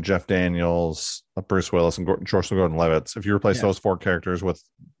 Jeff Daniels, Bruce Willis, and Joseph Gordon-Levitt. If you replace those 4 characters with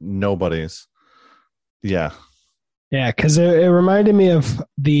nobodies, because it reminded me of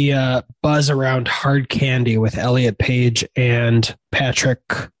the buzz around Hard Candy with Elliot Page and Patrick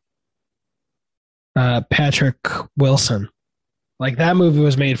Wilson. Like that movie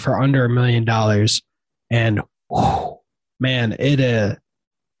was made for under $1 million, and man,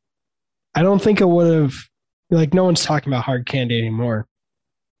 I don't think it would have. Like no one's talking about Hard Candy anymore.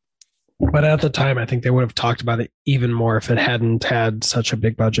 But at the time, I think they would have talked about it even more if it hadn't had such a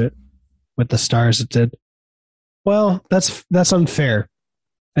big budget with the stars it did. Well, that's unfair,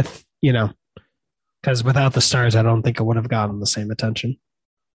 because without the stars, I don't think it would have gotten the same attention.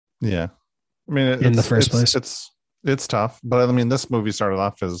 Yeah, I mean, in the first place, it's tough. But I mean, this movie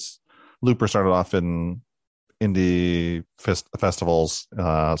Looper started off in indie festivals,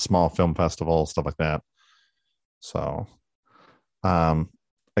 small film festivals, stuff like that. So,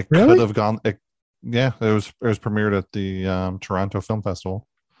 it could have gone. It was premiered at the Toronto Film Festival.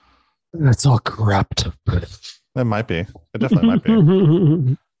 That's all corrupt. It might be. It definitely might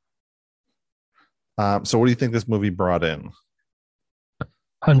be. So, what do you think this movie brought in?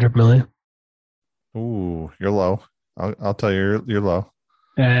 100 million. Ooh, you're low. I'll tell you, you're low.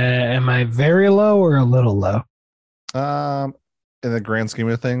 Am I very low or a little low? In the grand scheme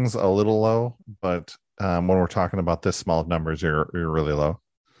of things, a little low, but when we're talking about this small of numbers, you're really low.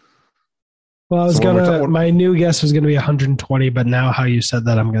 Well, my new guess was gonna be 120, but now how you said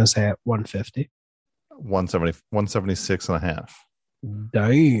that, I'm gonna say at 150. 176 and a half.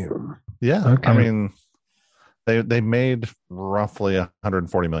 Damn. Yeah. Okay. I mean, they made roughly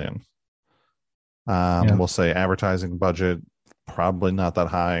 140 million. We'll say advertising budget probably not that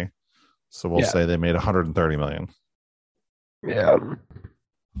high, so we'll say they made 130 million. Yeah,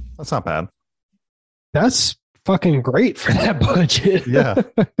 that's not bad. That's fucking great for that budget. Yeah,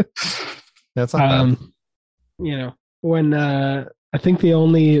 that's not bad. When I think the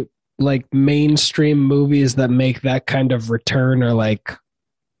only like mainstream movies that make that kind of return are like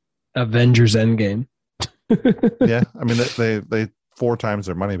Avengers Endgame. Yeah, I mean they 4 times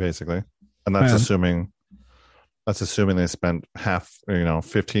their money basically, and that's assuming they spent half,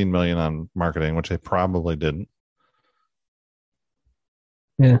 15 million on marketing, which they probably didn't.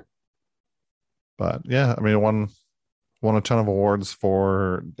 Yeah. But yeah, I mean, it won a ton of awards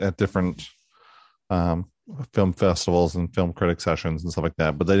at different film festivals and film critic sessions and stuff like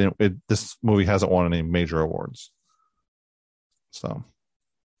that. But they didn't. This movie hasn't won any major awards. So,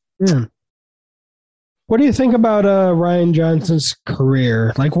 What do you think about Rian Johnson's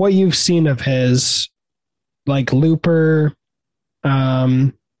career? Like what you've seen of his, like Looper,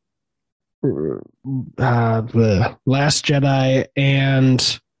 the Last Jedi,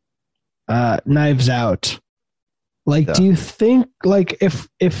 and Knives Out. Like, Yeah. do you think like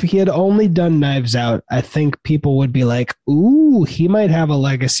if he had only done Knives Out, I think people would be like, "Ooh, he might have a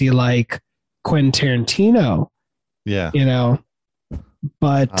legacy like Quentin Tarantino," Yeah. you know?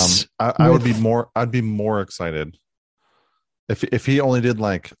 But I would be more. I'd be more excited if he only did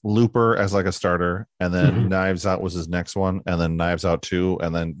like Looper as like a starter, and then Mhm. Knives Out was his next one, and then Knives Out 2,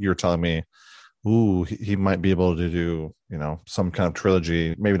 and then you're telling me, ooh, he might be able to do some kind of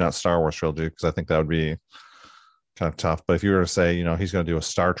trilogy, maybe not Star Wars trilogy, because I think that would be kind of tough. But if you were to say, he's going to do a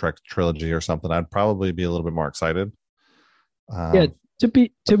Star Trek trilogy or something, I'd probably be a little bit more excited. Yeah, to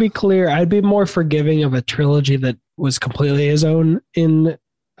be clear, I'd be more forgiving of a trilogy that was completely his own in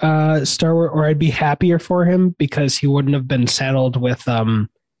Star Wars, or I'd be happier for him because he wouldn't have been saddled with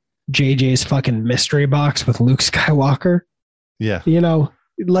JJ's fucking mystery box with Luke Skywalker. Yeah.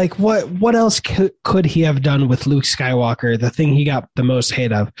 Like what else could he have done with Luke Skywalker, the thing he got the most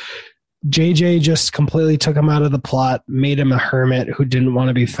hate of? JJ just completely took him out of the plot, made him a hermit who didn't want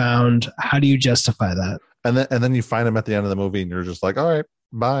to be found. How do you justify that? And then you find him at the end of the movie, and you're just like, all right,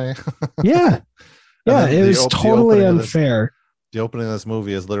 bye. Yeah. Yeah, it was totally unfair. The opening of this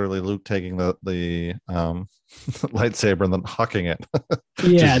movie is literally Luke taking the lightsaber and then hucking it.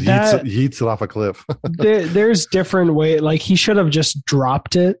 Yeah, just yeets it off a cliff. There's different way. Like he should have just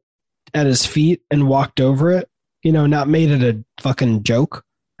dropped it at his feet and walked over it. Not made it a fucking joke.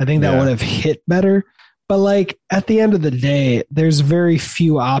 I think that would have hit better. But like at the end of the day, there's very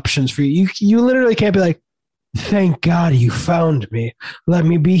few options for you. You literally can't be like, "Thank God you found me. Let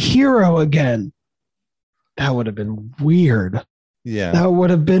me be hero again." That would have been weird. Yeah. That would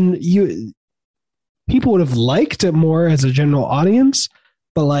have been you. People would have liked it more as a general audience,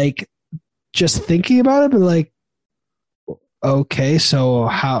 but like just thinking about it, but like, okay, so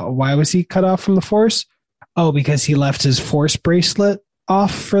why was he cut off from the Force? Oh, because he left his Force bracelet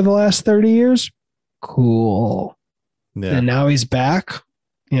off for the last 30 years. Cool. Yeah. And now he's back,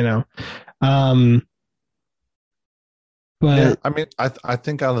 But yeah, I mean, I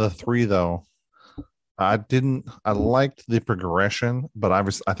think out of the three though, I liked the progression, but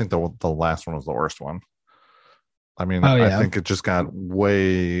I think the last one was the worst one. I mean, I think it just got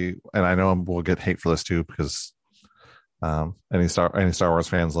way, and I know we'll get hate for this too, because any Star Wars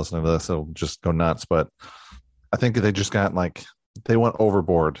fans listening to this will just go nuts. But I think they just got like, they went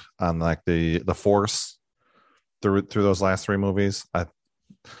overboard on like the Force through those last three movies.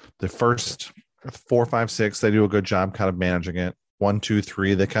 The first 4, 5, 6, they do a good job kind of managing it. 1, 2,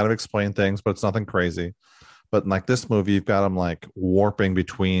 3, they kind of explain things, but it's nothing crazy. But in like this movie, you've got them like warping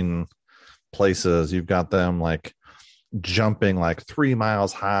between places. You've got them like jumping like 3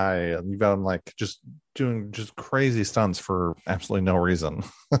 miles high, and you've got them like just doing just crazy stunts for absolutely no reason.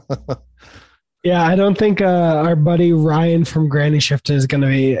 Yeah, I don't think our buddy Ryan from Granny Shifting is going to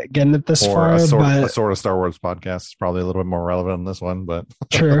be getting it this far. A sort of Star Wars podcast is probably a little bit more relevant in this one, but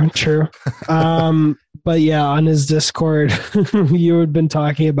true. But yeah, on his Discord, you had been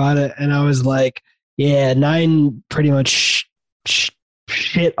talking about it, and I was like, yeah, 9 pretty much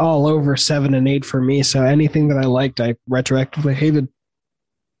shit all over 7 and 8 for me. So anything that I liked, I retroactively hated.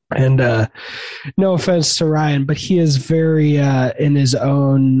 And no offense to Ryan, but he is very in his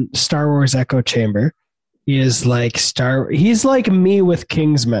own Star Wars echo chamber. He is like he's like me with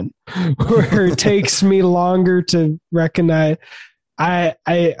Kingsman, where it takes me longer to recognize.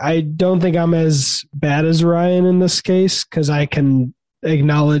 I don't think I'm as bad as Ryan in this case, because I can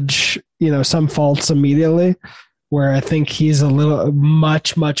acknowledge some faults immediately, where I think he's a little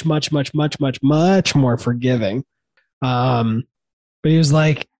much more forgiving. But he was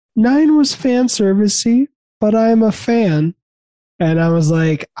like, 9 was fan servicey, but I'm a fan. And I was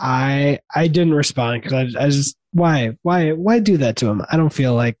like, I didn't respond because I just why do that to him? I don't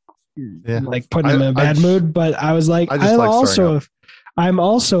feel like putting him in a bad mood, but I was like, I'm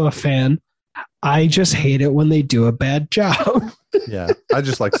also a fan. I just hate it when they do a bad job. Yeah, I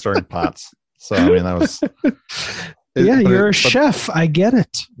just like stirring pots. So I mean, that was you're a chef. I get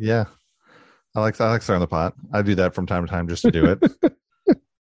it. Yeah, I like stirring the pot. I do that from time to time just to do it.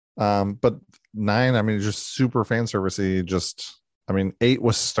 But 9, I mean, just super fan servicey. I mean, 8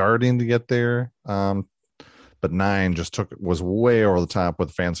 was starting to get there. But 9 was way over the top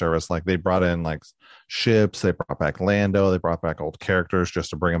with fan service. Like they brought in like ships, they brought back Lando, they brought back old characters just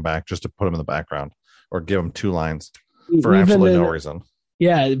to bring them back, just to put them in the background or give them 2 lines for absolutely no reason.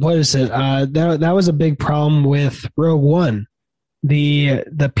 Yeah, what is it? That was a big problem with Rogue One.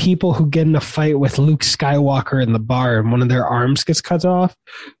 the people who get in a fight with Luke Skywalker in the bar and one of their arms gets cut off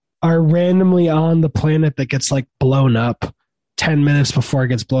are randomly on the planet that gets like blown up 10 minutes before it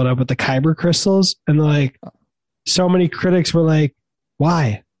gets blown up with the Kyber crystals. And like so many critics were like,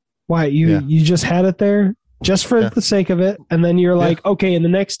 why you just had it there just for the sake of it. And then you're like, okay, in the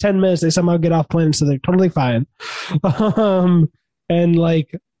next 10 minutes, they somehow get off planet. So they're totally fine. And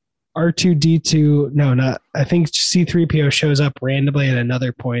like R2D2, no, not, I think C3PO shows up randomly at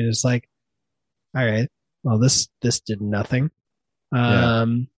another point. It's like, all right, well, this did nothing.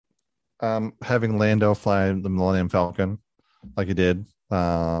 Having Lando fly the Millennium Falcon like he did,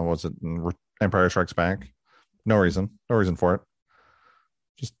 was it Empire Strikes Back? No reason for it.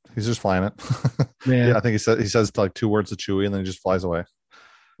 He's just flying it. Yeah, I think he says like 2 words to Chewie and then he just flies away.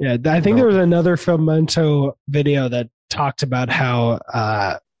 Yeah, I think there was another Filmento video that talked about how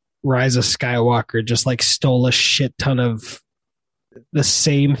Rise of Skywalker just like stole a shit ton of the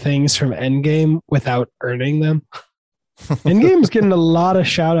same things from Endgame without earning them. Endgame's getting a lot of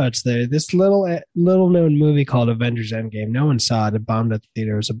shout outs there. This little known movie called Avengers Endgame. No one saw it. It bombed at the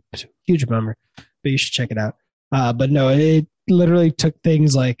theater. It was a huge bummer, but you should check it out. But no, it literally took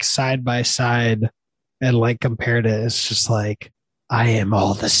things like side by side and like compared it. It's just like, I am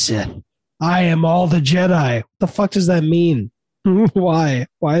all the Sith. I am all the Jedi. What the fuck does that mean? Why?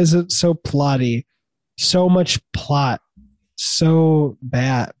 Why is it so plotty? So much plot. So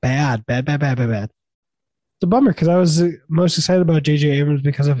bad. It's a bummer because I was most excited about J.J. Abrams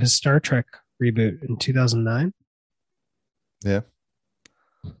because of his Star Trek reboot in 2009. Yeah.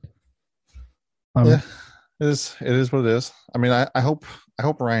 Yeah. It is what it is. I mean, I hope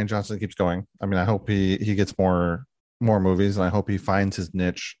Rian Johnson keeps going. I mean, I hope he gets more movies, and I hope he finds his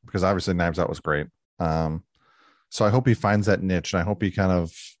niche, because obviously Knives Out was great. So I hope he finds that niche, and I hope he kind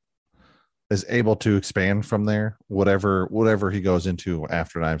of is able to expand from there, whatever he goes into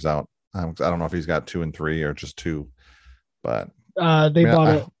after Knives Out. I don't know if he's got 2 and 3 or just 2, but they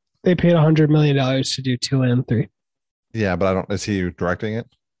bought it. They paid $100 million to do 2 and 3. Yeah, but is he directing it?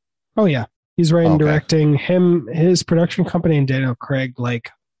 Oh yeah. He's writing, directing. His production company and Daniel Craig like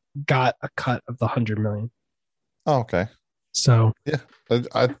got a cut of the $100 million. Oh, okay. So yeah,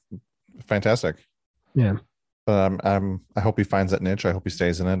 fantastic. Yeah, but I hope he finds that niche. I hope he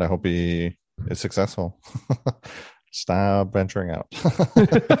stays in it. I hope he is successful. Stop venturing out.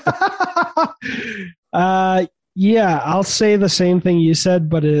 Yeah, I'll say the same thing you said,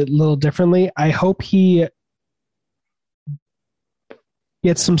 but a little differently. I hope he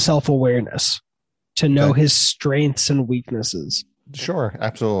gets some self-awareness to know his strengths and weaknesses. Sure,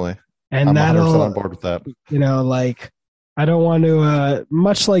 absolutely. And I'm that'll 100% on board with that. You know, like, I don't want to,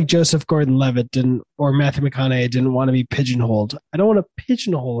 much like Joseph Gordon-Levitt didn't, or Matthew McConaughey didn't want to be pigeonholed. I don't want to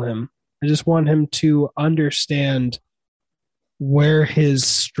pigeonhole him. I just want him to understand where his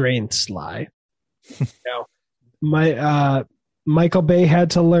strengths lie. You know, Michael Bay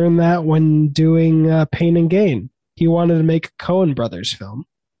had to learn that when doing Pain and Gain. He wanted to make a Coen Brothers film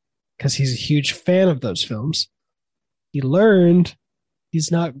because he's a huge fan of those films. He learned he's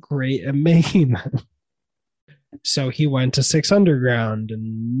not great at making them. So he went to Six Underground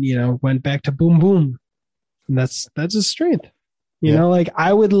and, you know, went back to Boom Boom. And that's his strength. You know, like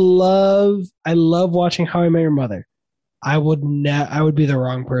I love watching How I Met Your Mother. I would be the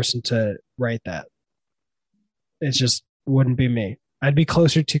wrong person to write that. It just wouldn't be me. I'd be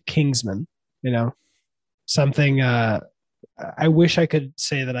closer to Kingsman, you know. Something I wish I could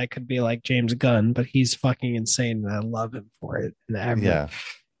say that I could be like James Gunn, but he's fucking insane and I love him for it. And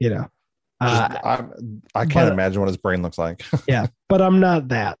you know. I can't imagine what his brain looks like. Yeah, but I'm not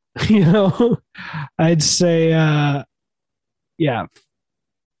that. You know. I'd say yeah.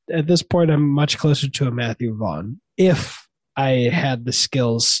 At this point I'm much closer to a Matthew Vaughn if I had the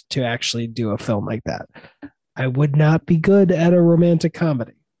skills to actually do a film like that. I would not be good at a romantic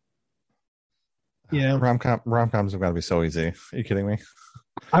comedy. You know, rom-coms have got to be so easy. Are you kidding me?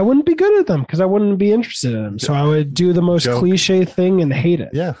 I wouldn't be good at them because I wouldn't be interested in them. So I would do the most cliche thing and hate it.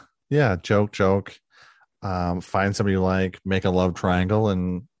 Yeah. Joke. Find somebody you like, make a love triangle,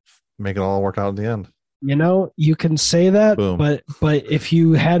 and make it all work out at the end. You know, you can say that, Boom. but if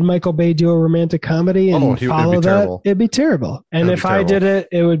you had Michael Bay do a romantic comedy and follow that, it'd be terrible. And if I did it,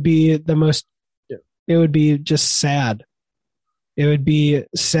 it would be it would be just sad. It would be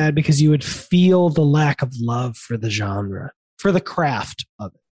sad because you would feel the lack of love for the genre, for the craft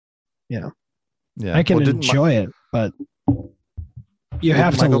of it. You know, yeah, I can enjoy it, but you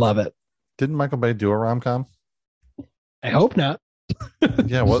have to love it. Didn't Michael Bay do a rom-com? I hope not.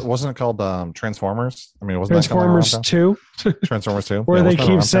 Yeah, wasn't it called Transformers? I mean, wasn't Transformers 2? Transformers 2, where they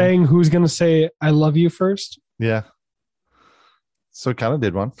keep saying who's going to say "I love you" first. Yeah, So he kind of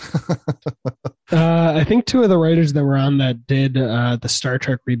did one. I think two of the writers that were on that did the Star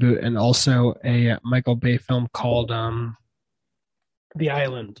Trek reboot and also a Michael Bay film called The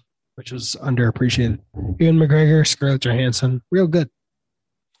Island, which was underappreciated. Ewan McGregor, Scarlett Johansson, real good.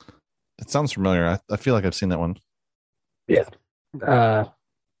 It sounds familiar. I feel like I've seen that one. Yeah.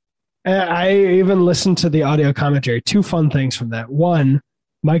 I even listened to the audio commentary. Two fun things from that. One,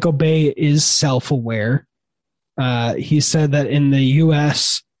 Michael Bay is self-aware. He said that in the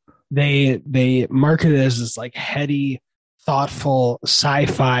U.S., they market it as this like heady, thoughtful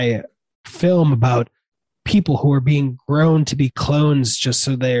sci-fi film about people who are being grown to be clones just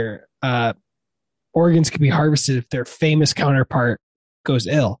so their organs can be harvested if their famous counterpart goes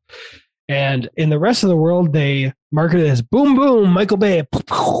ill. And in the rest of the world, they market it as boom, boom, Michael Bay.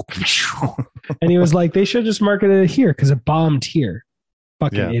 And he was like, they should just market it here because it bombed here.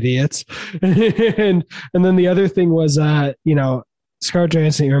 Fucking idiots. and then the other thing was, Scarlett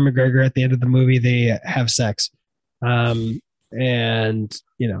Johansson and Ewan McGregor at the end of the movie, they have sex. And,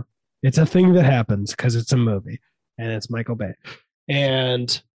 it's a thing that happens because it's a movie and it's Michael Bay.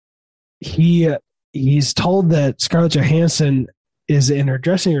 And he's told that Scarlett Johansson is in her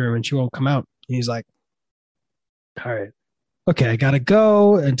dressing room and she won't come out. And he's like, all right, okay, I gotta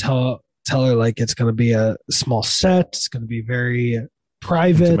go and tell her like it's gonna be a small set. It's gonna be very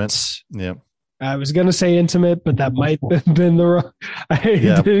private. Intimate. Yeah. I was gonna say intimate, but that might have been the wrong.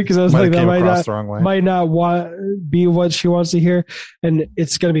 Because I was like, that might not be what she wants to hear, and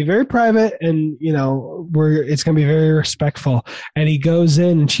it's gonna be very private, and it's gonna be very respectful. And he goes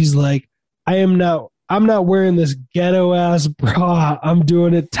in, and she's like, I'm not wearing this ghetto ass bra. I'm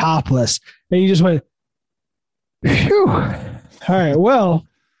doing it topless. And you just went, phew. All right, well,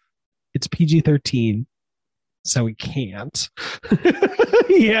 it's PG-13, so we can't.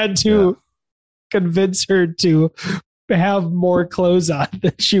 He had to convince her to have more clothes on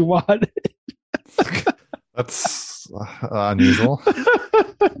than she wanted. That's unusual.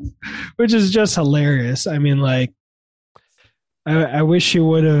 Which is just hilarious. I mean, like, I wish you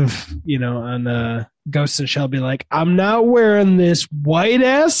would have, on Ghost in the Shell, be like, I'm not wearing this white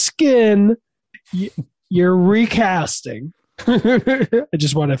ass skin. You're recasting. I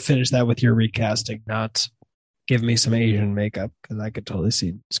just want to finish that with your recasting, not give me some Asian makeup, because I could totally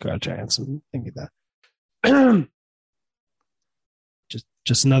see Scarlett Johansson thinking that.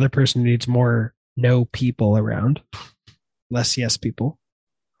 just another person who needs more no people around, less yes people.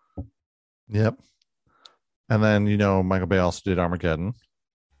 Yep. And then, Michael Bay also did Armageddon.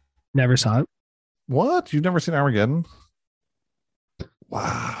 Never saw it. What? You've never seen Armageddon?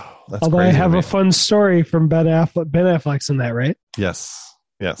 Wow. That's Although I have a fun story from Ben Affleck. Ben Affleck's in that, right? Yes.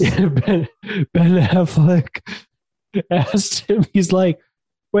 Ben Affleck asked him, he's like,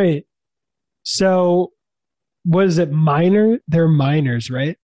 wait, so was it minor? They're minors,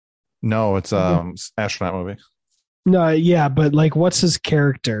 right? No, it's astronaut movie. No, yeah, but like, what's his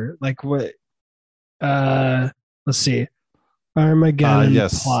character? Like, what? Let's see. Armageddon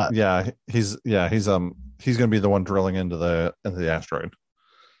yes. plot. Yeah, he's going to be the one drilling into the asteroid.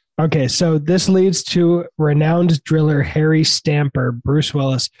 Okay, so this leads to renowned driller Harry Stamper, Bruce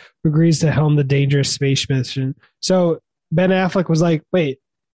Willis, who agrees to helm the dangerous space mission. So Ben Affleck was like, wait,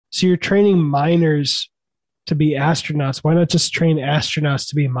 so you're training miners to be astronauts. Why not just train astronauts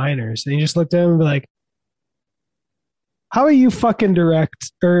to be miners? And he just looked at him and be like, how about you fucking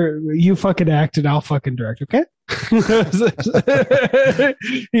direct, or you fucking act and I'll fucking direct, okay?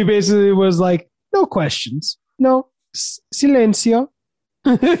 He basically was like, no questions. No. Silencio.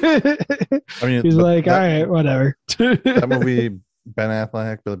 I mean, he's like, all right, whatever. That movie, Ben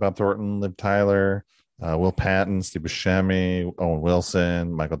Affleck, Billy Bob Thornton, Liv Tyler, Will Patton, Steve Buscemi, Owen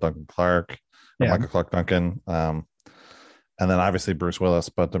Wilson, Michael Clark Duncan, and then obviously Bruce Willis.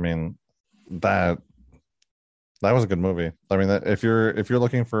 But I mean, that was a good movie. I mean, if you're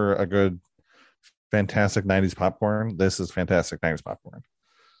looking for a good, fantastic 90s popcorn, this is fantastic 90s popcorn.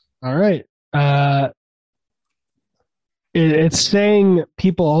 All right. It's saying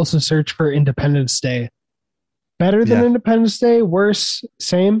people also search for Independence Day. Better than Independence Day? Worse?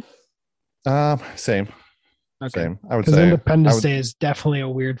 Same? Same. Okay. Same. I would say. Because Independence Day is definitely a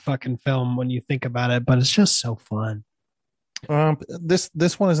weird fucking film when you think about it, but it's just so fun.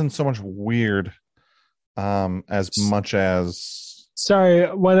 This one isn't so much weird as much as. Sorry,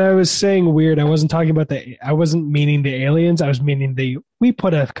 when I was saying weird, I wasn't talking about I wasn't meaning the aliens. I was meaning we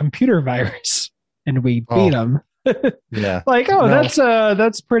put a computer virus and we beat them. Yeah. Like,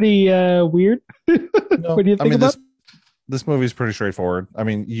 that's pretty weird. No, what do you think about this movie is pretty straightforward. I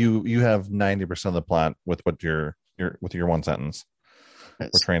mean, you have 90% of the plot with what your one sentence. Nice.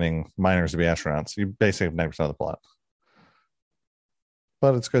 We're training miners to be astronauts. You basically have 90% of the plot.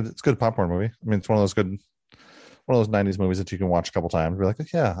 but it's good. It's a good popcorn movie. I mean, it's one of those '90s movies that you can watch a couple times. Be like,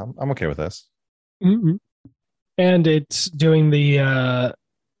 yeah, I'm okay with this. Mm-hmm. And it's doing the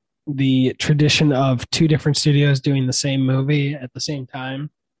tradition of two different studios doing the same movie at the same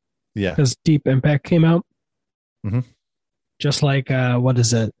time. Yeah, because Deep Impact came out. Mm-hmm. Just like what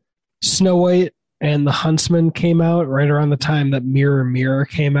is it? Snow White and the Huntsman came out right around the time that Mirror Mirror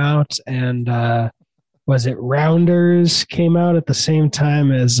came out, and was it Rounders came out at the same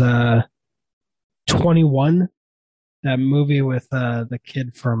time as 21, that movie with the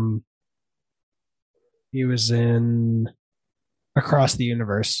kid from, he was in Across the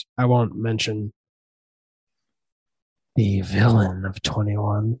Universe. I won't mention the villain of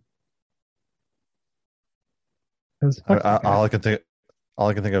 21. All I can think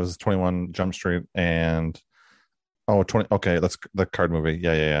of is 21 Jump Street and 20. Okay, that's the card movie.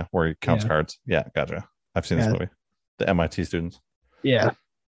 Yeah. Where he counts cards. Yeah, gotcha. I've seen this movie. The MIT students. Yeah.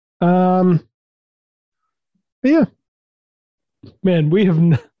 But yeah. Man, we've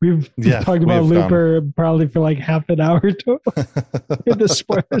talked about Looper probably for like half an hour total in the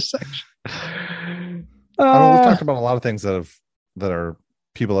spoiler section. I mean, we've talked about a lot of things that are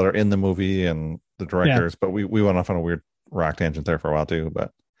people that are in the movie and the directors, but we went off on a weird rock tangent there for a while too.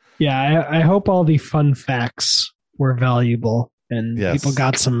 But yeah, I hope all the fun facts were valuable and people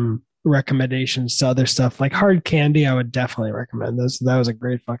got some recommendations to other stuff like Hard Candy. I would definitely recommend this. That was a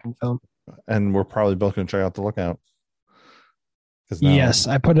great fucking film. And we're probably both going to check out The Lookout. Yes,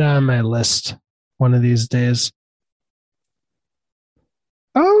 I put it on my list one of these days.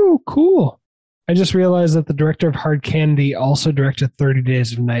 Oh, cool. I just realized that the director of Hard Candy also directed 30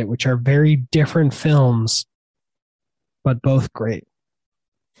 Days of Night, which are very different films, but both great.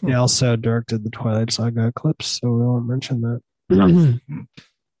 He also directed the Twilight Saga Eclipse, so we won't mention that.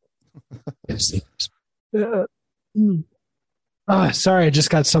 Sorry, I just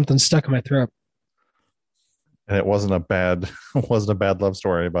got something stuck in my throat. And it wasn't a bad love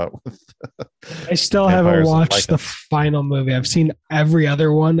story about. I still haven't watched the final movie. I've seen every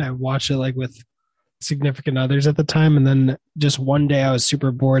other one. I watched it like with significant others at the time, and then just one day I was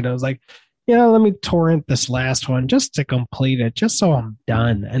super bored. I was like, let me torrent this last one just to complete it, just so I'm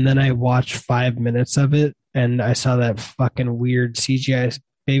done. And then I watched 5 minutes of it, and I saw that fucking weird CGI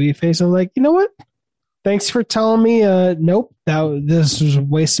baby face. I was like, you know what? Thanks for telling me. Nope, this was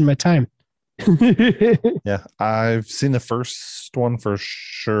wasting my time. Yeah, I've seen the first one for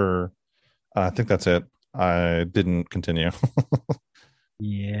sure. I think that's it. I didn't continue.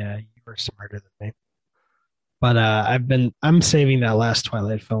 Yeah, you were smarter than me. But I'm saving that last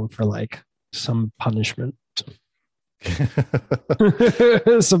Twilight film for like some punishment.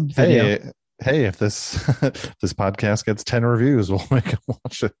 Some video. Hey, if this podcast gets 10 reviews, we'll make it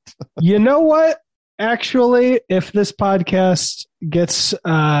watch it. You know what? Actually, if this podcast gets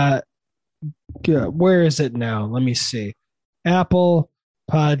where is it now? Let me see. Apple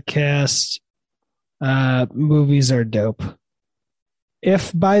Podcast. Movies are dope.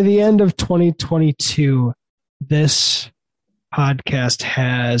 If by the end of 2022, this podcast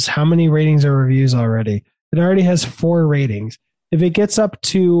has how many ratings or reviews already? It already has 4 ratings. If it gets up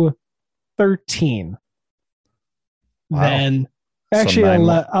to 13, then actually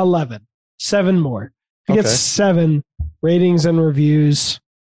 11. 7 more. If it gets 7 ratings and reviews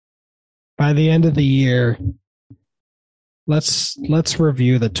by the end of the year, let's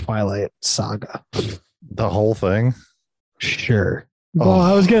review the Twilight Saga. The whole thing? Sure. Well,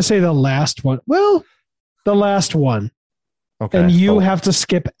 I was going to say the last one. Well, the last one. Okay. And you have to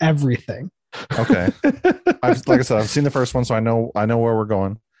skip everything. Okay. Like I said, I've seen the first one, so I know where we're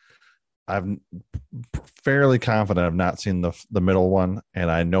going. I'm fairly confident I've not seen the middle one,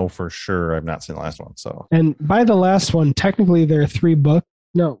 and I know for sure I've not seen the last one. So, and by the last one, technically there are 3 books.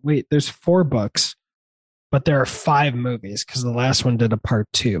 No, wait, there's 4 books, but there are 5 movies because the last one did a part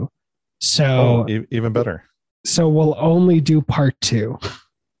 2. So even better. So we'll only do part 2.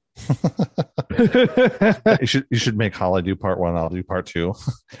 You should make Holly do part 1. I'll do part 2,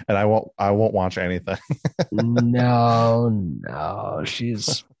 and I won't watch anything. No,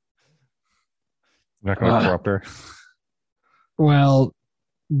 she's not going to corrupt her. Well,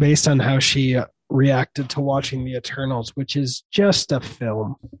 based on how she reacted to watching The Eternals, which is just a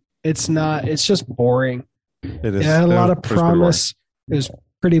film. It's not. It's just boring. It is. It had a lot of promise. It was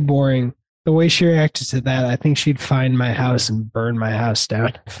pretty boring. The way she reacted to that, I think she'd find my house and burn my house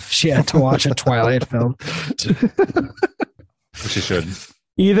down if she had to watch a Twilight film. She should.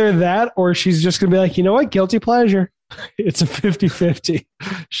 Either that or she's just going to be like, you know what? Guilty pleasure. It's a 50-50.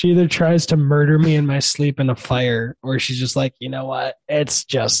 She either tries to murder me in my sleep in a fire, or she's just like, you know what? It's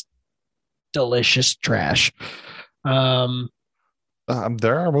just delicious trash.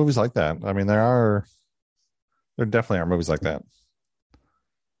 There are movies like that. I mean, there definitely are movies like that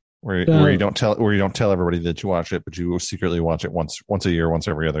where you don't tell everybody that you watch it, but you secretly watch it once a year, once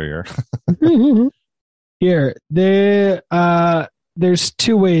every other year. Here, there's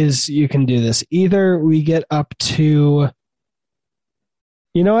two ways you can do this. Either we get up to,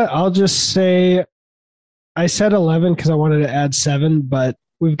 you know what? I'll just say, I said 11 because I wanted to add 7, but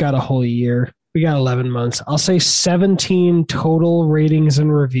we've got a whole year. We got 11 months. I'll say 17 total ratings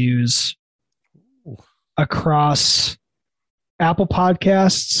and reviews across Apple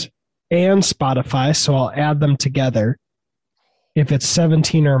Podcasts and Spotify. So I'll add them together if it's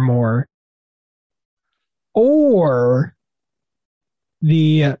 17 or more. Or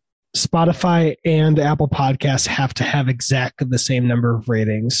the Spotify and Apple Podcasts have to have exactly the same number of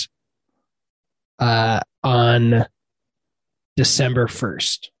ratings on December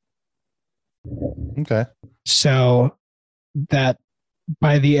 1st. Okay. So that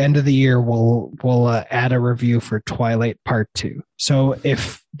by the end of the year, we'll add a review for Twilight Part 2. So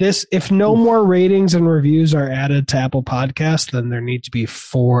if no more ratings and reviews are added to Apple Podcasts, then there need to be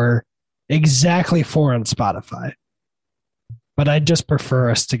exactly 4 on Spotify. But I'd just prefer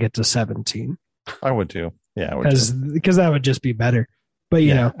us to get to 17. I would too. Yeah, because that would just be better. But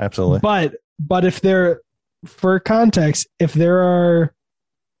you know, absolutely. But if for context, if there are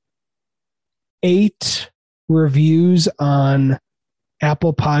 8 reviews on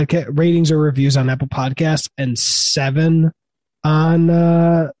Apple Podcast ratings or reviews on Apple Podcasts and 7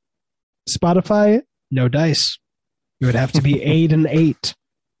 on Spotify, no dice. It would have to be 8 and 8.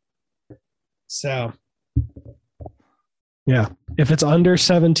 So, yeah, if it's under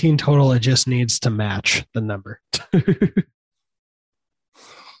 17 total, it just needs to match the number.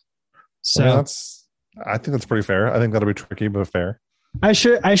 So I think that's pretty fair. I think that'll be tricky, but fair. I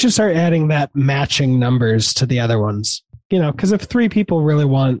should start adding that matching numbers to the other ones. You know, because if 3 people really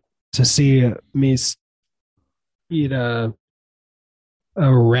want to see me eat a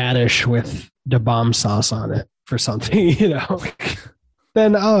radish with the bomb sauce on it for something, you know,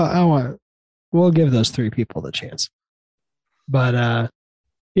 then we'll give those 3 people the chance. But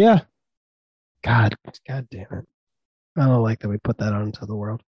yeah, God damn it, I don't like that we put that out into the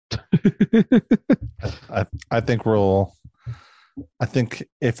world. I think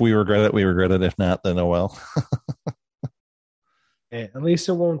if we regret it, we regret it. If not, then oh well. At least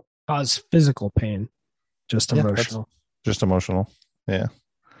it won't cause physical pain, just emotional. Just emotional. Yeah.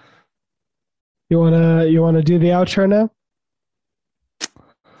 You wanna do the outro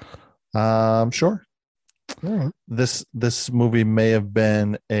now? Sure. All right. This movie may have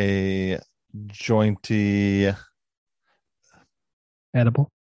been a jointy edible,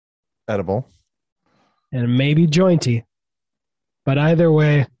 and maybe jointy, but either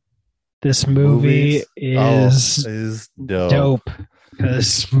way, this movie is dope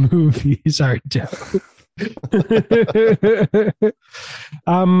because movies are dope.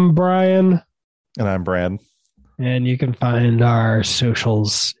 I'm Brian, and I'm Brad, and you can find our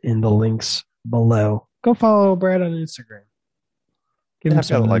socials in the links below. Go follow Brad on Instagram.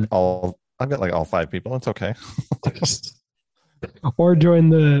 I've got like all 5 people. It's okay. Or join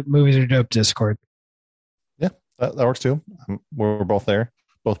the Movies Are Dope Discord. Yeah, that works too. We're both there,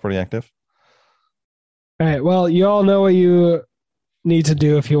 both pretty active. All right. Well, you all know what you need to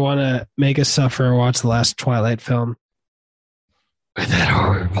do if you want to make us suffer and watch the last Twilight film with that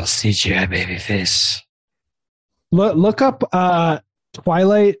horrible CGI baby face. Look up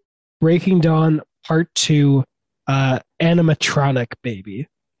Twilight Breaking Dawn Part 2 animatronic baby.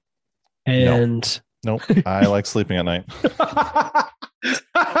 And nope. I like sleeping at night.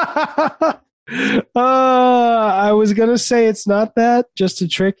 I was gonna say it's not that, just to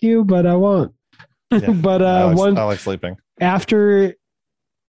trick you, but I won't. Yeah, but I like sleeping.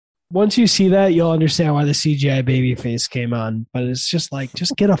 Once you see that, you'll understand why the CGI baby face came on. But it's just like,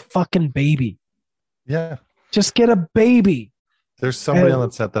 just get a fucking baby. Yeah, just get a baby. There's somebody on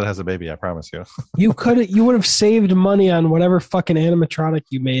that set that has a baby, I promise you. You would have saved money on whatever fucking animatronic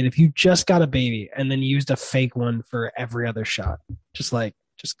you made if you just got a baby and then used a fake one for every other shot. Just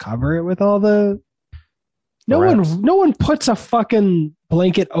cover it with all the. No one puts a fucking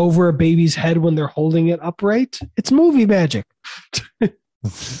blanket over a baby's head when they're holding it upright. It's movie magic.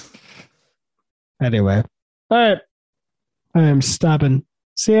 Anyway. All right. I am stopping.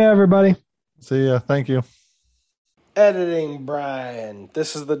 See ya, everybody. See ya. Thank you. Editing Brian.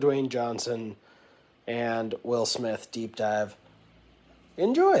 This is the Dwayne Johnson and Will Smith deep dive.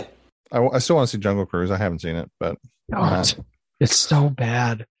 Enjoy. I still want to see Jungle Cruise. I haven't seen it, but it's so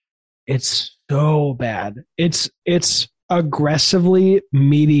bad. It's so bad. It's aggressively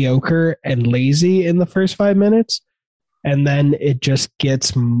mediocre and lazy in the first 5 minutes, and then it just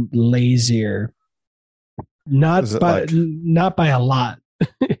gets lazier. Not by a lot.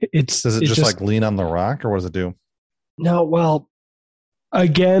 Does it just like lean on The Rock, or what does it do? No, well,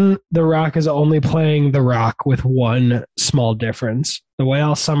 again, The Rock is only playing The Rock with one small difference. The way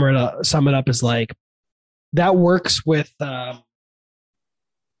I'll sum it up is like that works with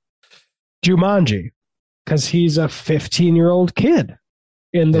Jumanji, because he's a 15-year-old kid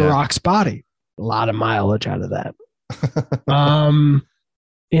in The Rock's body. A lot of mileage out of that.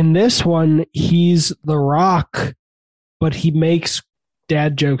 In this one, he's The Rock, but he makes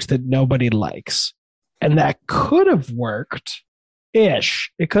dad jokes that nobody likes. And that could have worked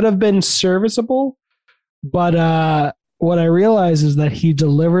ish. It could have been serviceable, but what I realize is that he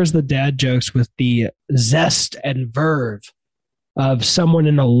delivers the dad jokes with the zest and verve of someone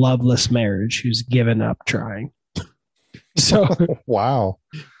in a loveless marriage who's given up trying. So wow.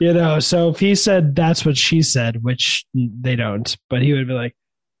 So if he said that's what she said, which they don't, but he would be like,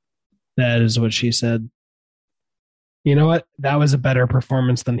 that is what she said. You know what? That was a better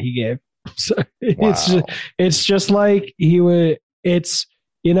performance than he gave. So it's just like he's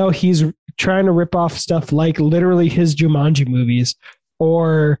trying to rip off stuff like literally his Jumanji movies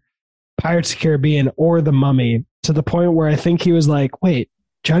or Pirates of the Caribbean or The Mummy, to the point where I think he was like, wait,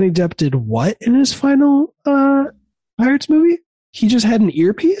 Johnny Depp did what in his final Pirates movie? He just had an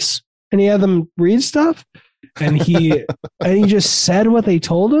earpiece and he had them read stuff, and he just said what they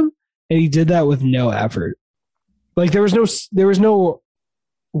told him, and he did that with no effort. Like there was no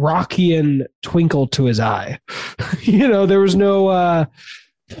Rockian twinkle to his eye. There was no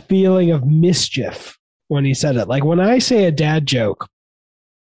feeling of mischief when he said it. Like when I say a dad joke,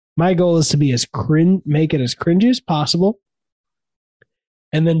 my goal is to be make it as cringy as possible,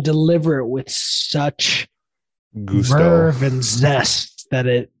 and then deliver it with such gusto, verve and zest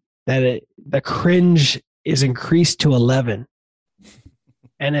that the cringe is increased to 11.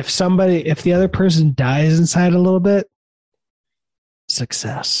 And if the other person dies inside a little bit,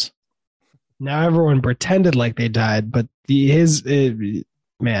 success. Now everyone pretended like they died, but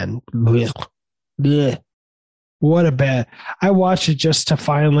man, bleh. What a bad. I watched it just to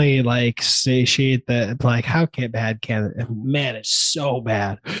finally like satiate that. Like, how bad can it? Man, it's so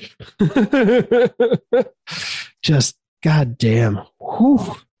bad. Just goddamn.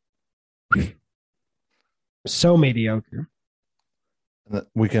 Whew. So mediocre.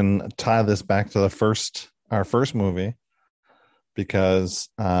 We can tie this back to our first movie, because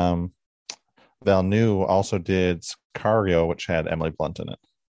Villeneuve also did Sicario, which had Emily Blunt in it.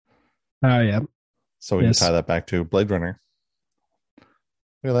 Oh yeah. So we can tie that back to Blade Runner.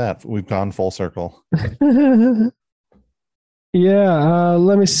 Look at that. We've gone full circle. Yeah.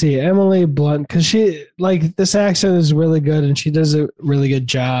 Let me see. Emily Blunt, because she, like, this accent is really good and she does a really good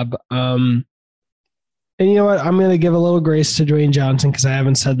job. And you know what? I'm going to give a little grace to Dwayne Johnson, because I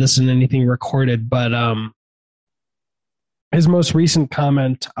haven't said this in anything recorded, but his most recent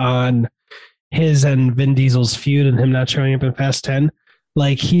comment on his and Vin Diesel's feud and him not showing up in Fast 10,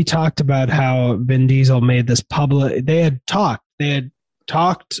 like, he talked about how Vin Diesel made this public. They had talked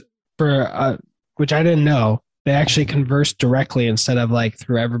for, which I didn't know. They actually conversed directly instead of like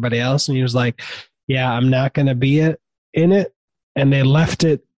through everybody else. And he was like, yeah, I'm not going to be in it. And they left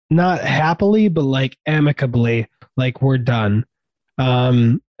it not happily, but like amicably, like, we're done.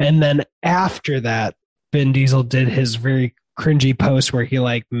 And then after that, Vin Diesel did his very cringy post where he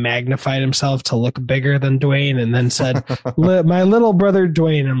like magnified himself to look bigger than Dwayne, and then said, my little brother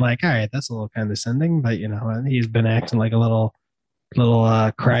Dwayne. I'm like, all right, that's a little condescending, but he's been acting like a little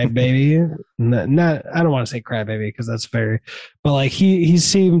crybaby. Not, I don't want to say crybaby because that's very, but like he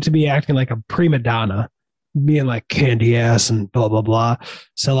seemed to be acting like a prima donna, being like candy ass and blah blah blah.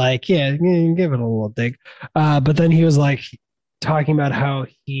 So like, yeah, give it a little dig. But then he was like talking about how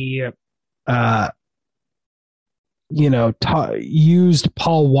he used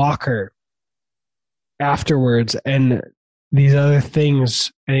Paul Walker afterwards and these other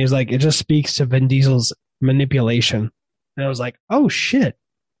things, and he's like, it just speaks to Vin Diesel's manipulation. And I was like, oh shit,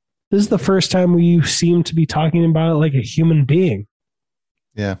 this is the first time we seem to be talking about it like a human being.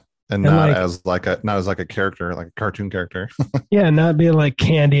 Yeah. And not as like a character, like a cartoon character. Yeah, not being like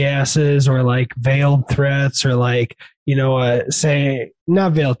candy asses or like veiled threats or like, say,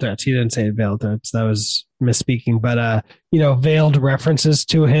 not veiled threats. He didn't say veiled threats. That was misspeaking. But, veiled references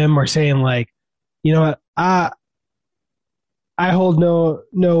to him, or saying like, I hold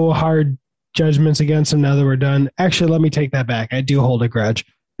no hard judgments against him now that we're done. Actually, let me take that back. I do hold a grudge.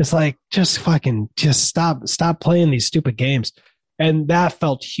 It's like, just stop playing these stupid games. And that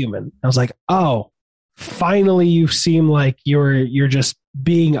felt human. I was like, oh, finally you seem like you're just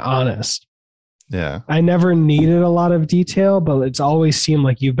being honest. Yeah. I never needed a lot of detail, but it's always seemed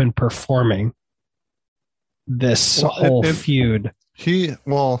like you've been performing this whole feud. The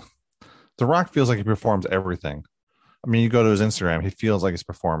Rock feels like he performs everything. I mean, you go to his Instagram, he feels like he's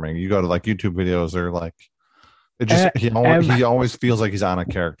performing. You go to like YouTube videos, or like it just he always feels like he's on a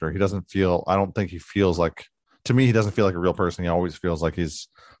character. He doesn't feel. I don't think he feels like. To me, he doesn't feel like a real person. He always feels like he's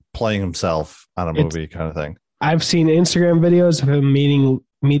playing himself on a movie, kind of thing. I've seen Instagram videos of him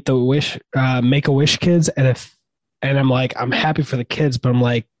meet the Make-A-Wish kids, and I'm like, I'm happy for the kids, but I'm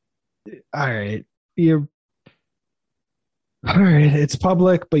like, all right, it's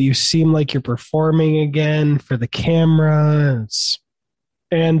public, but you seem like you're performing again for the camera.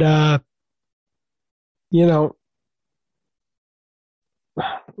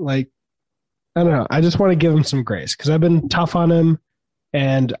 Like, I don't know. I just want to give him some grace because I've been tough on him,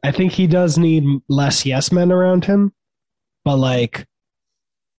 and I think he does need less yes men around him. But like,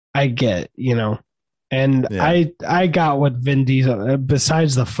 I get, and yeah. I got what Vin Diesel,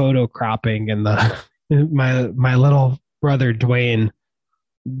 besides the photo cropping and my little brother Dwayne,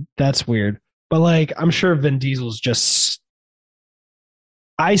 that's weird. But like, I'm sure Vin Diesel's just.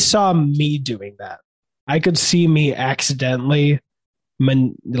 I saw me doing that. I could see me accidentally,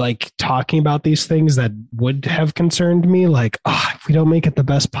 like talking about these things that would have concerned me. Like, if we don't make it the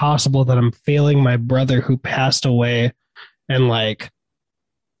best possible, that I'm failing my brother who passed away, and like,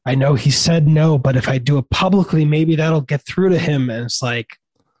 I know he said no, but if I do it publicly, maybe that'll get through to him. And it's like,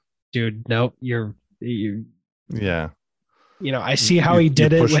 dude, nope, you. Yeah. I see how he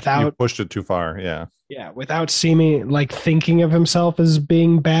did it without you pushed it too far. Yeah. Yeah. Without seeming like thinking of himself as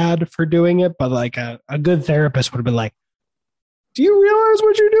being bad for doing it. But like a good therapist would have been like, do you realize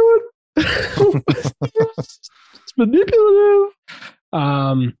what you're doing? It's manipulative.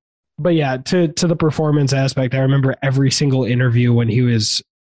 But yeah, to the performance aspect, I remember every single interview when he was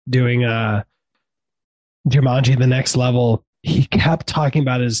doing Jumanji: The Next Level, he kept talking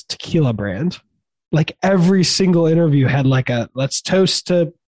about his tequila brand. Like every single interview had like a let's toast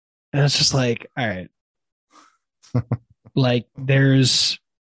to, and it's just like, all right. Like there's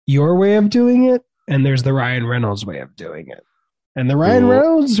your way of doing it, and there's the Ryan Reynolds way of doing it. And the Ryan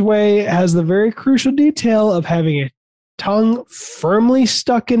Reynolds way has the very crucial detail of having a tongue firmly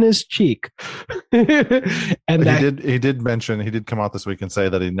stuck in his cheek. And he did come out this week and say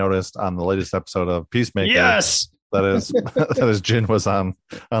that he noticed on the latest episode of Peacemaker. Yes. that his gin was on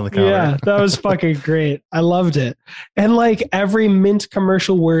the counter. Yeah, that was fucking great. I loved it. And like every Mint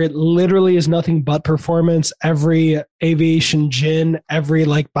commercial where it literally is nothing but performance, every aviation gin, every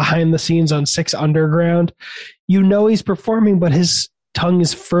like behind the scenes on 6 Underground, he's performing, but his tongue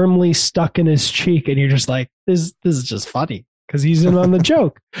is firmly stuck in his cheek, and you're just like, this is just funny because he's in on the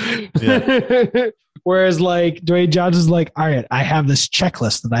joke. Yeah. Whereas like Dwayne Johnson's like, all right, I have this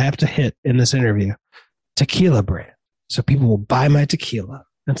checklist that I have to hit in this interview. Tequila brand, so people will buy my tequila.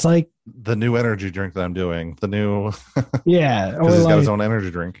 It's like the new energy drink that I'm doing. The new, yeah, because he's got his own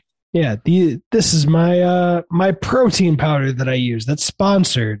energy drink. Yeah, this is my protein powder that I use that's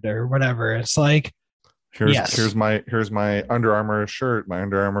sponsored or whatever. It's like, here's my Under Armour shirt, my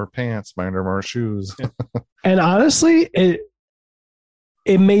Under Armour pants, my Under Armour shoes. And honestly,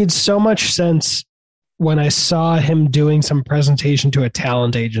 it made so much sense when I saw him doing some presentation to a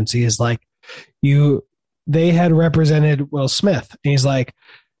talent agency. Is like, they had represented Will Smith. And he's like,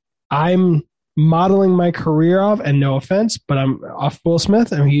 I'm modeling my career off, and no offense, but I'm off Will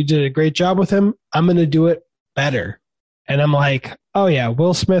Smith. I mean, you did a great job with him. I'm going to do it better. And I'm like, oh yeah,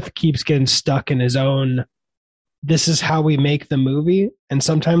 Will Smith keeps getting stuck in his own, this is how we make the movie. And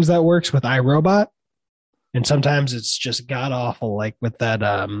sometimes that works with iRobot. And sometimes it's just god awful, like with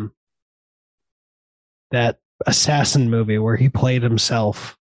that assassin movie where he played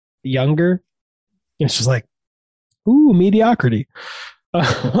himself younger. It's just like, ooh, mediocrity.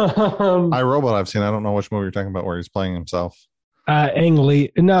 iRobot I've seen. I don't know which movie you're talking about where he's playing himself. Ang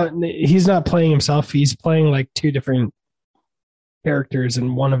Lee. No, he's not playing himself. He's playing like 2 different characters,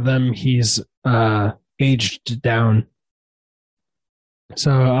 and one of them he's aged down.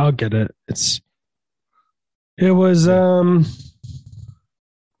 So I'll get it. It was Gemini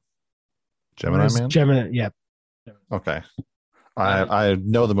Man? Gemini, yeah. Okay. I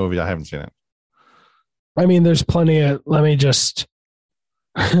know the movie. I haven't seen it. I mean, there's plenty of, let me just,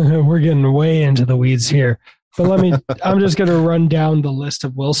 we're getting way into the weeds here, but I'm just going to run down the list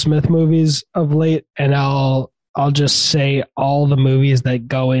of Will Smith movies of late, and I'll just say all the movies that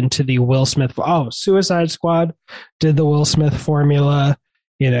go into the Will Smith. Suicide Squad did the Will Smith formula.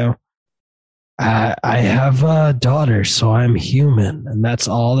 I have a daughter, so I'm human, and that's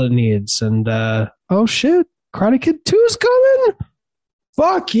all it needs. And oh shit, Karate Kid 2 is coming.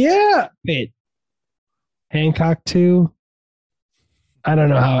 Fuck yeah! Wait, Hancock 2. I don't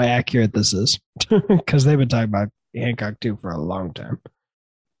know how accurate this is because they've been talking about Hancock 2 for a long time.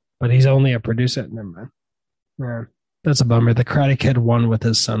 But he's only a producer. Never mind. Yeah, that's a bummer. The Karate Kid 1 with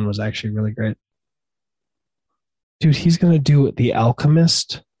his son was actually really great. Dude, he's going to do The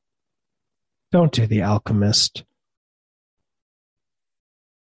Alchemist. Don't do The Alchemist.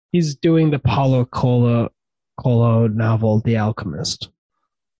 He's doing the Paulo Coelho novel, The Alchemist.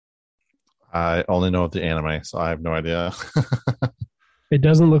 I only know of the anime, so I have no idea. It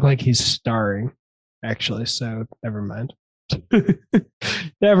doesn't look like he's starring, actually, so never mind.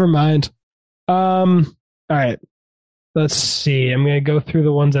 Never mind. All right. Let's see. I'm going to go through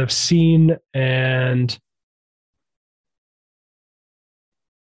the ones I've seen and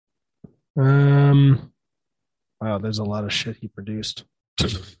wow, there's a lot of shit he produced.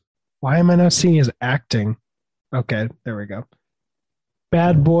 Why am I not seeing his acting? Okay, there we go.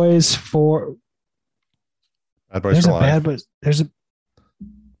 Bad Boys for Bad Boys there's for a Life. Bad Boys. There's a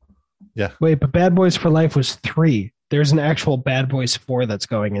Yeah. Wait, but Bad Boys for Life was 3. There's an actual Bad Boys 4 that's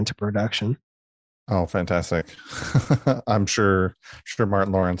going into production. Oh, fantastic. I'm sure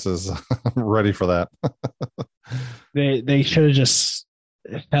Martin Lawrence is ready for that. They should have just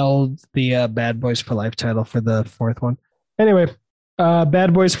held the Bad Boys for Life title for the 4th one. Anyway,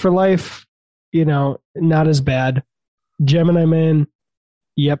 Bad Boys for Life, not as bad. Gemini Man,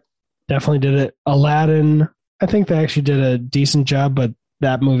 yep, definitely did it. Aladdin, I think they actually did a decent job, but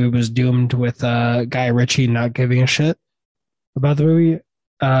that movie was doomed with Guy Ritchie not giving a shit about the movie.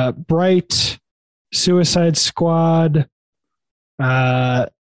 Bright, Suicide Squad,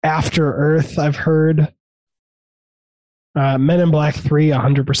 After Earth, I've heard. Men in Black 3,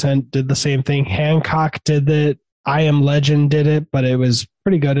 100% did the same thing. Hancock did it. I Am Legend did it, but it was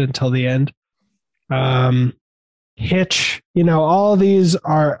pretty good until the end. Hitch, all these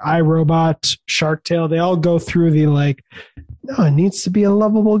are iRobot, Shark Tale. They all go through the no, it needs to be a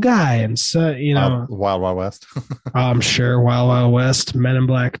lovable guy. And so, Wild Wild West. I'm sure Wild Wild West, Men in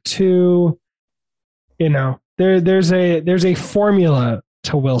Black 2, there's a formula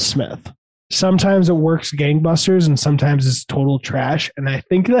to Will Smith. Sometimes it works gangbusters and sometimes it's total trash. And I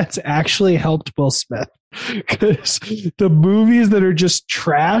think that's actually helped Will Smith because the movies that are just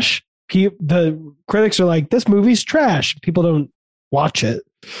trash, the critics are like, this movie's trash. People don't watch it.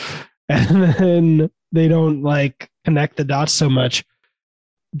 And then they don't connect the dots so much.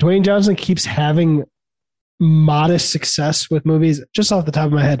 Dwayne Johnson keeps having modest success with movies. Just off the top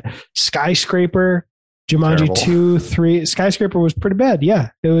of my head, Skyscraper, Jumanji 2, 3. Skyscraper was pretty bad. Yeah,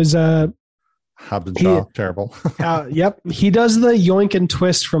 it was Hobbs and Shaw, terrible. Yep, he does the yoink and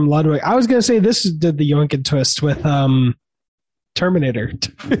twist from Ludwig. I was gonna say this did the yoink and twist with Terminator.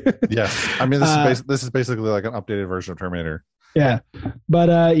 Yes, I mean this is basically like an updated version of Terminator. Yeah,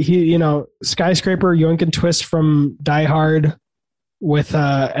 but he Skyscraper, yoink and twist from Die Hard with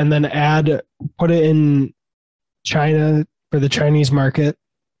and then put it in China for the Chinese market.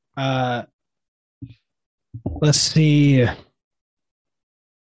 Let's see.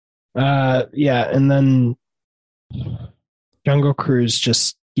 And then Jungle Cruise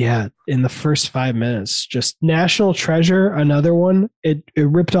just in the first 5 minutes. Just National Treasure, another one. It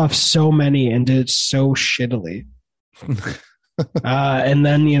ripped off so many and did it so shittily. And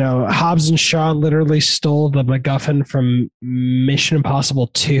then Hobbs and Shaw literally stole the MacGuffin from Mission Impossible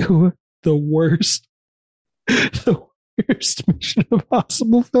 2, the worst Mission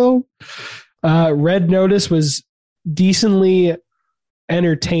Impossible film. Red Notice was decently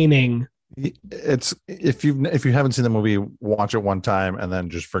entertaining. It's if you haven't seen the movie, watch it one time and then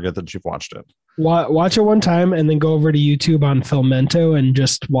just forget that you've watched it. Watch it one time and then go over to YouTube on Filmento and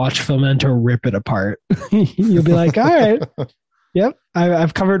just watch Filmento rip it apart. You'll be like, all right, yep,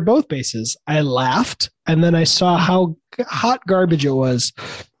 I've covered both bases. I laughed and then I saw how hot garbage it was,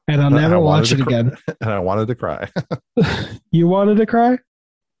 and I'll never watch it again. And I wanted to cry. You wanted to cry?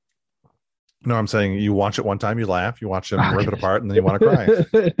 No, I'm saying you watch it one time, you laugh, you watch it rip it apart, and then you want to cry.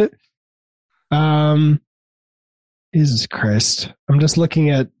 Jesus Christ. I'm just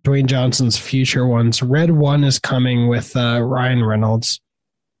looking at Dwayne Johnson's future ones. Red 1 is coming with Ryan Reynolds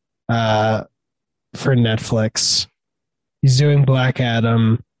for Netflix. He's doing Black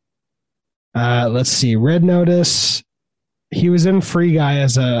Adam. Let's see. Red Notice. He was in Free Guy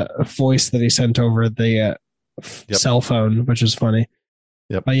as a voice that he sent over the cell phone, which is funny.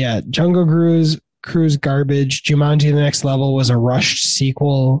 Yep. But yeah, Jungle Cruise garbage. Jumanji: The Next Level was a rushed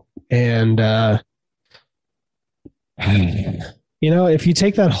sequel, and if you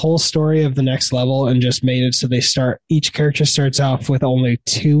take that whole story of The Next Level and just made it so each character starts off with only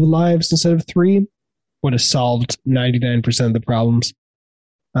 2 lives instead of 3, would have solved 99% of the problems.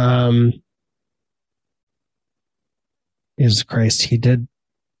 Jesus Christ, he did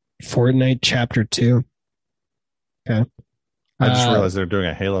Fortnite Chapter 2. Okay. I just realized they're doing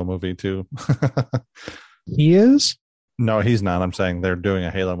a Halo movie too. He is? No, he's not. I'm saying they're doing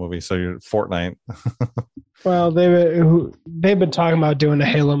a Halo movie. So you're Fortnite. Well, they've been talking about doing a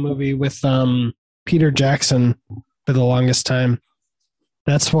Halo movie with Peter Jackson for the longest time.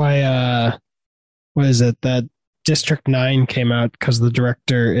 That's why what is it? That District 9 came out because the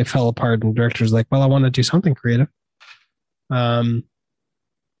director, it fell apart, and the director's like, well, I want to do something creative. God.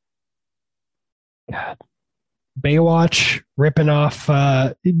 Baywatch ripping off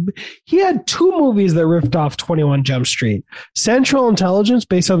he had two movies that ripped off 21 Jump Street. Central Intelligence,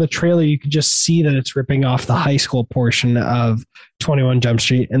 based on the trailer, you could just see that it's ripping off the high school portion of 21 Jump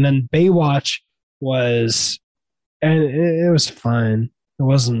Street. And then Baywatch was, and it was fine. It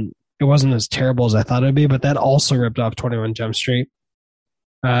wasn't as terrible as I thought it would be, but that also ripped off 21 Jump Street.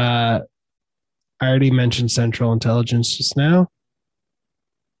 I already mentioned Central Intelligence just now.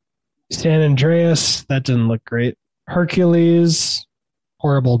 San Andreas, that didn't look great. Hercules,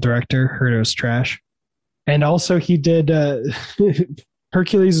 horrible director, heard it was trash. And also he did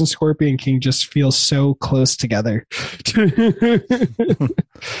Hercules and Scorpion King just feel so close together.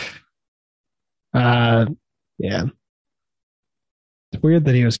 Yeah. It's weird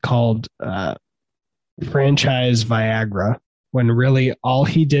that he was called Franchise Viagra when really all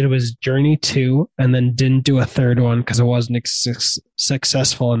he did was Journey 2 and then didn't do a third one because it wasn't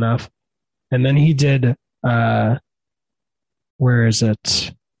successful enough. And then he did, where is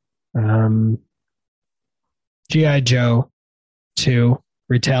it? G.I. Joe 2,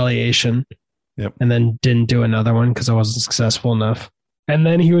 Retaliation. Yep. And then didn't do another one because it wasn't successful enough. And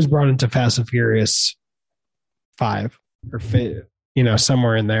then he was brought into Fast and Furious 5, or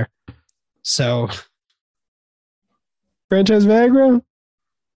somewhere in there. So, Franchise Viagra?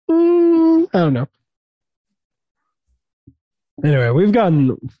 I don't know. Anyway, we've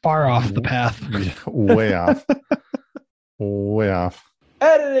gotten far off the path. Way off. Way off.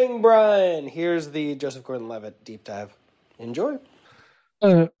 Editing Brian. Here's the Joseph Gordon-Levitt deep dive. Enjoy.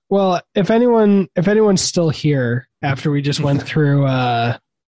 Well, if anyone's still here after we just went through The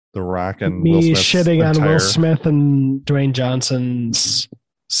Rock and me Will Smith's shitting on Will Smith and Dwayne Johnson's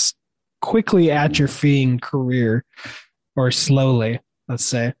quickly atrophying career, or slowly, let's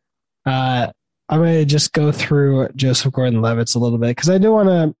say. I'm going to just go through Joseph Gordon-Levitt's a little bit because I do want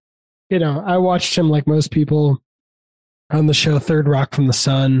to, I watched him like most people on the show Third Rock from the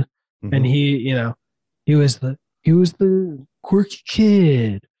Sun, and he was the quirky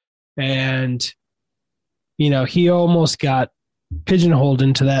kid, and he almost got pigeonholed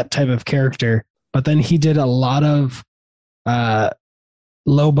into that type of character, but then he did a lot of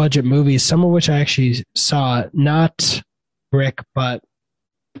low budget movies, some of which I actually saw, not Brick, but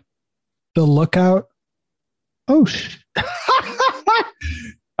The Lookout. Oh,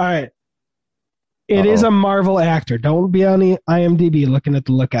 all right. It is a Marvel actor. Don't be on the IMDb looking at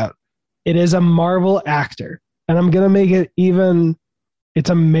The Lookout. It is a Marvel actor. And I'm going to make it even. It's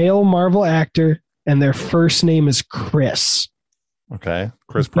a male Marvel actor, and their first name is Chris. Okay.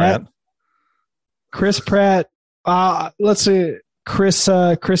 Chris Pratt. Chris Pratt. Let's see. Chris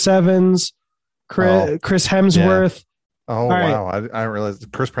Evans. Chris Hemsworth. Yeah. Oh, wow. I didn't realize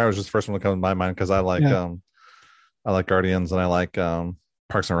Chris Pratt was just the first one to come to my mind because I like Guardians and I like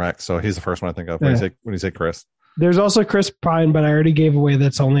Parks and Rec. So he's the first one I think of when you say Chris. There's also Chris Pine, but I already gave away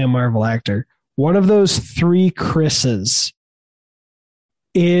that's only a Marvel actor. One of those three Chris's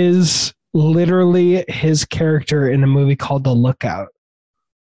is literally his character in a movie called The Lookout.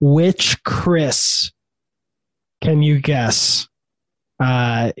 Which Chris can you guess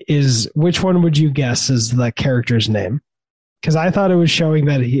which one would you guess is the character's name? Because I thought it was showing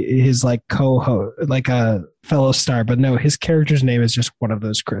that his like co-host, like a fellow star, but no, his character's name is just one of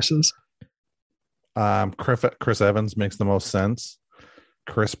those Chris's. Chris Evans makes the most sense.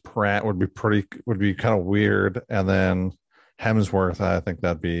 Chris Pratt would be kind of weird, and then Hemsworth, I think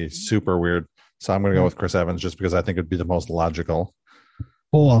that'd be super weird. So I'm going to go with Chris Evans just because I think it'd be the most logical.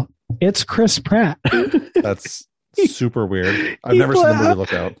 Cool. It's Chris Pratt. That's super weird. I've never seen the movie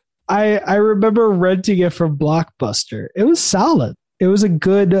Lookout. I remember renting it from Blockbuster. It was solid. It was a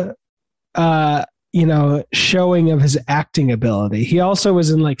good, showing of his acting ability. He also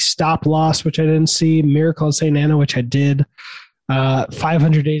was in like Stop Loss, which I didn't see, Miracle at St. Anna, which I did,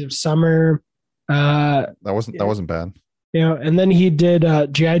 500 Days of Summer. That wasn't bad. And then he did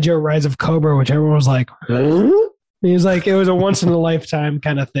G.I. Joe Rise of Cobra, which everyone was like, huh? He was like, it was a once in a lifetime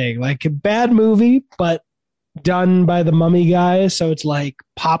kind of thing. Like a bad movie, but done by the Mummy guy, so it's like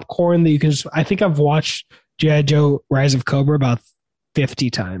popcorn that you can just, I think I've watched G.I. Joe Rise of Cobra about 50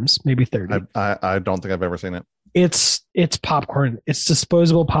 times, maybe 30. I don't think I've ever seen it. it's popcorn. It's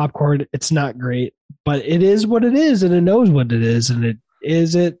disposable popcorn. It's not great, but it is what it is, and it knows what it is, and it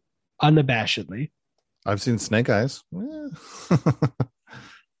is it unabashedly. I've seen Snake Eyes. Yeah.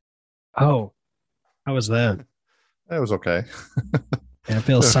 Oh, how was that? It was okay. I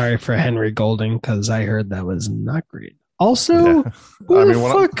feel sorry for Henry Golding because I heard that was not great. Also, Yeah. who the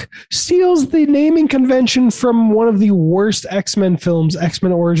fuck steals the naming convention from one of the worst X-Men films,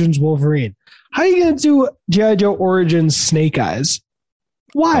 X-Men Origins Wolverine? How are you going to do G.I. Joe Origins Snake Eyes?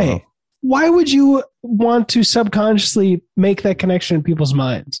 Why? Why would you want to subconsciously make that connection in people's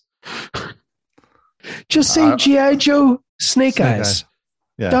minds? Just say G.I. Joe Snake Eyes.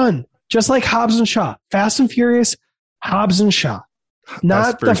 Yeah. Done. Just like Hobbs and Shaw. Fast and Furious, Hobbs and Shaw.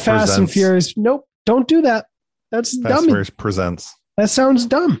 Not the Fast and Furious. Nope. Don't do that. That's dumb. Fast Furious presents. That sounds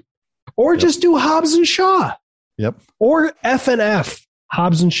dumb. Or just do Hobbs and Shaw. Yep. Or F and F.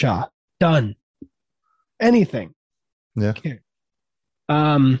 Hobbs and Shaw. Done. Anything. Yeah. Okay.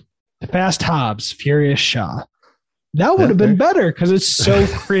 Fast Hobbs, Furious Shaw. That would have been better because it's so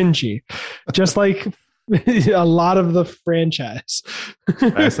cringy. Just like a lot of the franchise.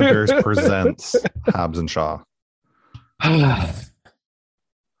 Fast and Furious presents Hobbs and Shaw.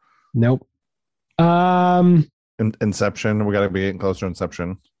 Nope. Inception. We got to be getting closer to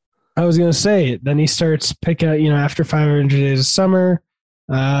Inception. I was going to say, then he starts picking out, after 500 Days of Summer,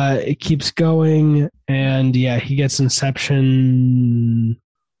 it keeps going. And yeah, he gets Inception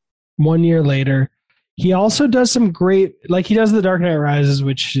 1 year later. He also does some great, like he does The Dark Knight Rises,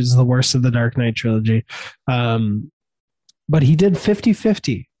 which is the worst of the Dark Knight trilogy. But he did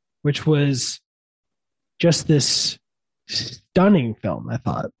 50-50, which was just this stunning film, I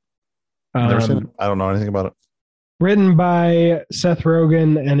thought. Never seen it. I don't know anything about it. Written by Seth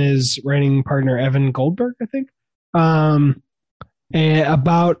Rogen and his writing partner, Evan Goldberg, I think. And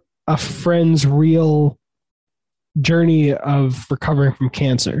about a friend's real journey of recovering from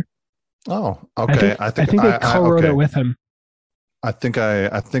cancer. Oh, okay. I think they co-wrote it with him. I think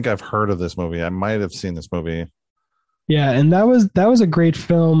I've heard of this movie. I might have seen this movie. Yeah, and that was a great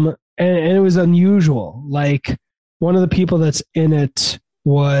film, and it was unusual. Like one of the people that's in it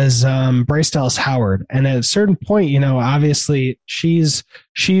was Bryce Dallas Howard, and at a certain point, obviously she's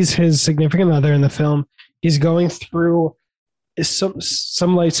his significant other in the film. He's going through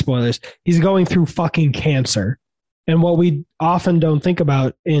some light spoilers. He's going through fucking cancer. And what we often don't think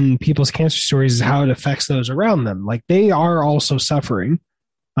about in people's cancer stories is how it affects those around them. Like they are also suffering.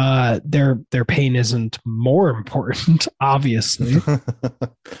 Their pain isn't more important, obviously.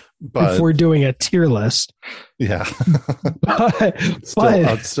 But if we're doing a tier list. Yeah. but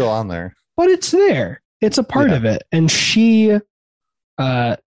it's still on there. But it's there. It's a part of it. And she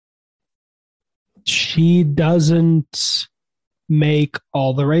doesn't make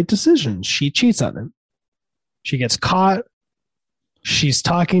all the right decisions. She cheats on him. She gets caught. She's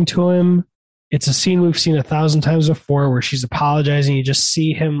talking to him. It's a scene we've seen 1,000 times before where she's apologizing. You just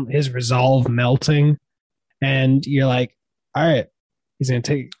see his resolve melting. And you're like, all right, he's going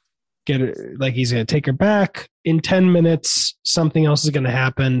to take her back. In 10 minutes, something else is going to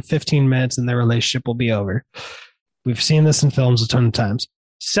happen. 15 minutes and their relationship will be over. We've seen this in films a ton of times.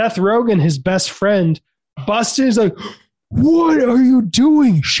 Seth Rogen, his best friend, busted. Is like, what are you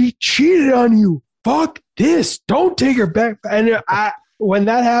doing? She cheated on you. Fuck this. Don't take her back. And when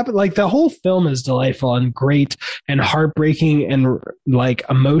that happened, like the whole film is delightful and great and heartbreaking and like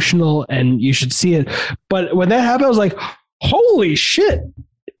emotional, and you should see it. But when that happened, I was like, holy shit.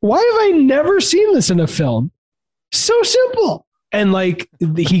 Why have I never seen this in a film? So simple. And like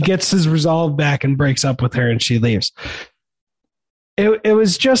he gets his resolve back and breaks up with her and she leaves. It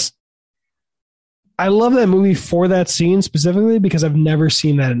was just, I love that movie for that scene specifically because I've never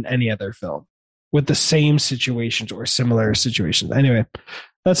seen that in any other film with the same situations or similar situations. Anyway,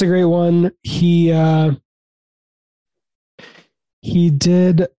 that's a great one. He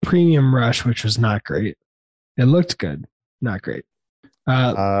did Premium Rush, which was not great. It looked good. Not great.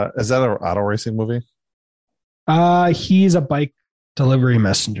 Is that an auto racing movie? He's a bike delivery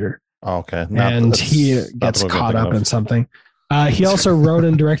messenger. Oh, okay. And he gets caught up in something. He also wrote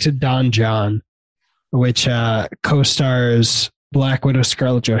and directed Don John, which co-stars Black Widow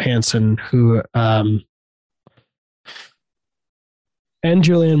Scarlett Johansson, who and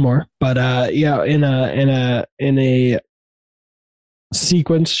Julianne Moore. But in a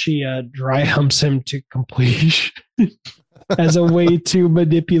sequence, she dry humps him to completion as a way to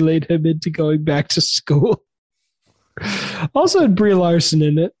manipulate him into going back to school. Also had Brie Larson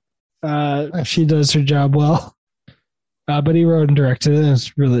in it. She does her job well. But he wrote and directed it.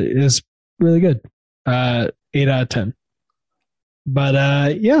 It's really good. 8 out of 10.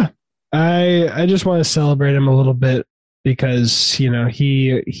 But yeah, I just want to celebrate him a little bit because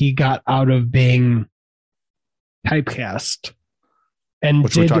he got out of being typecast and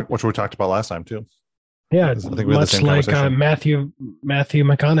which we talked about last time too. Yeah, I think we had the much same like conversation. Matthew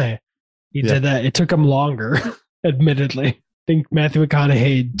McConaughey. He did that. It took him longer, admittedly. I think Matthew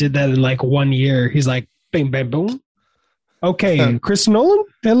McConaughey did that in like 1 year. He's like, bing, bang, boom. Okay, Chris Nolan.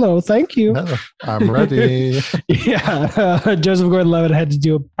 Hello, thank you. I'm ready. Joseph Gordon-Levitt had to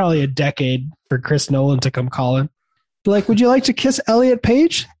do probably a decade for Chris Nolan to come calling. Like, would you like to kiss Elliot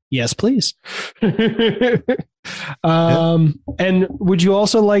Page? Yes, please. And would you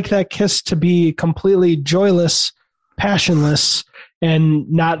also like that kiss to be completely joyless, passionless,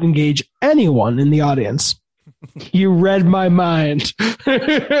 and not engage anyone in the audience? You read my mind.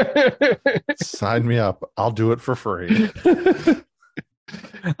 Sign me up. I'll do it for free.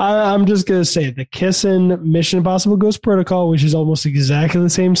 I'm just going to say the kiss in Mission Impossible Ghost Protocol, which is almost exactly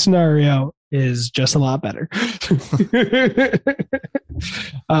the same scenario, is just a lot better.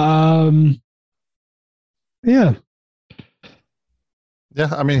 Yeah. Yeah,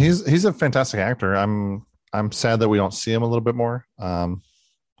 I mean he's a fantastic actor. I'm sad that we don't see him a little bit more. I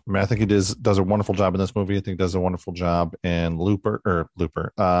mean, I think he does a wonderful job in this movie. I think he does a wonderful job in Looper,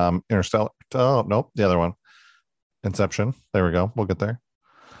 Interstellar. Oh, nope, the other one, Inception. There we go. We'll get there.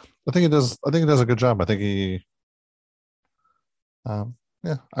 I think he does a good job. I think he, I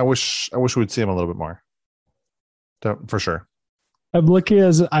wish we'd see him a little bit more. For sure. I'm looking at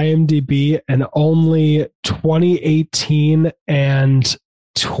his IMDb, and only 2018 and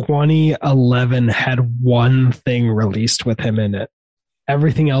 2011 had one thing released with him in it.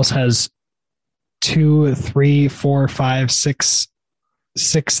 Everything else has 2, 3, 4, 5, 6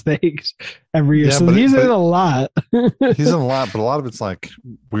 things every year. So he's in a lot. He's in a lot, but a lot of it's like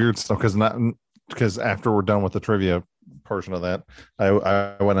weird stuff because after we're done with the trivia portion of that, I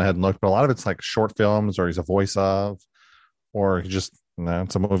went ahead and looked, but a lot of it's like short films, or he's a voice of, or he just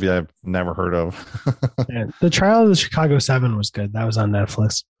it's a movie I've never heard of. Yeah, The Trial of the Chicago 7 was good. That was on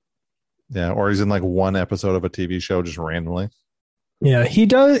Netflix. Yeah, or he's in like one episode of a TV show just randomly. Yeah, he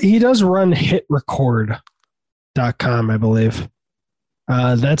does run hitrecord.com, I believe.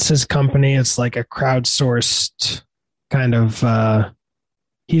 That's his company. It's like a crowdsourced kind of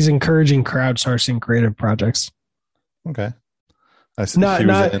he's encouraging crowdsourcing creative projects. Okay. I see. Not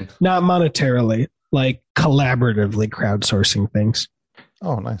monetarily, like collaboratively crowdsourcing things.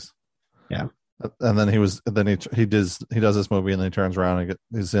 Oh, nice. Yeah. And then he does this movie, and then he turns around and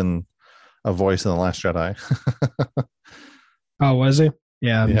he's in a voice in The Last Jedi. Oh, was he?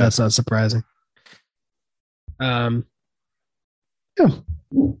 Yeah, that's not surprising. Yeah. I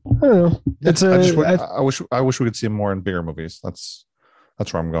don't know. I wish we could see him more in bigger movies. That's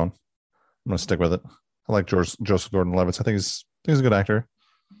where I'm going. I'm going to stick with it. I like Joseph Gordon-Levitt. I think he's a good actor.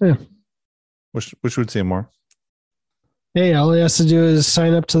 Yeah. Wish we'd see him more. Hey, all he has to do is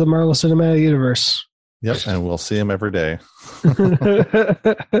sign up to the Marvel Cinematic Universe. Yep, and we'll see him every day.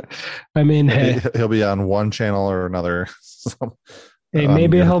 I mean, hey, he'll be on one channel or another. Hey,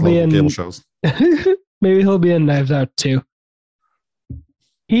 maybe he'll be in cable shows. Maybe he'll be in Knives Out too.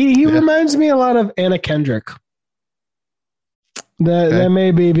 He reminds me a lot of Anna Kendrick. That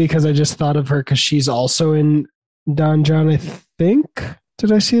may be because I just thought of her because she's also in Don John, I think.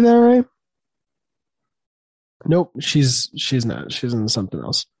 Did I see that right? Nope, she's not. She's in something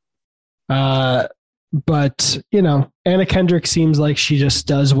else. But Anna Kendrick seems like she just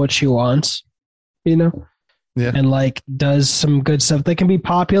does what she wants, and like does some good stuff that can be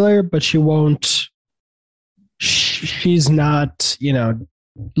popular, but she won't. She's not,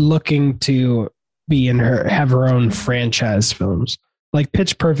 looking to have her own franchise films. Like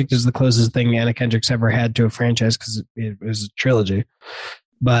Pitch Perfect is the closest thing Anna Kendrick's ever had to a franchise because it was a trilogy.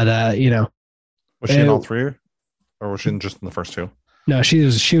 But was she in all three, or was she just in the first two? No, she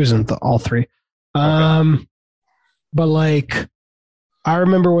was in all three. Okay. But like, I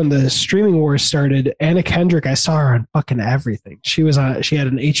remember when the streaming wars started, Anna Kendrick, I saw her on fucking everything. She had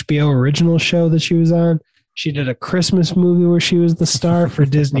an HBO original show that she was on. She did a Christmas movie where she was the star for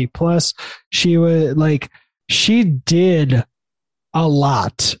Disney Plus. She did a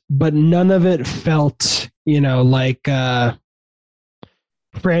lot, but none of it felt, like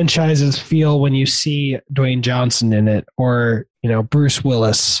franchises feel when you see Dwayne Johnson in it, or, Bruce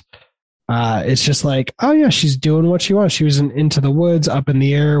Willis. It's just like, oh yeah, she's doing what she wants. She was in Into the Woods, Up in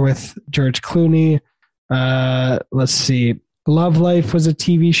the Air with George Clooney. Let's see. Love Life was a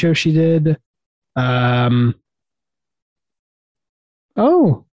TV show she did.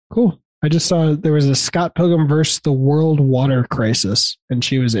 Oh, cool. I just saw there was a Scott Pilgrim vs. the World Water Crisis, and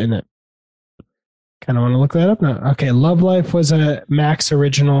she was in it. Kind of want to look that up now. Okay, Love Life was a Max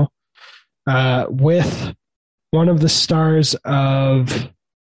original. with one of the stars of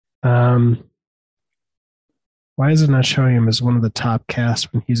why is it not showing him as one of the top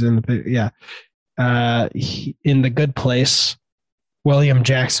cast when he's in the in The Good Place, William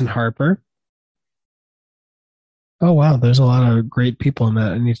Jackson Harper. Oh wow, there's a lot of great people in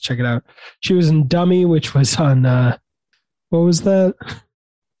that. I need to check it out. She was in Dummy, which was on what was that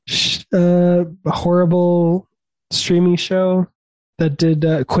horrible streaming show that did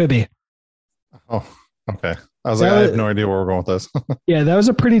Quibi. Oh, okay. I was like, I have no idea where we're going with this. Yeah, that was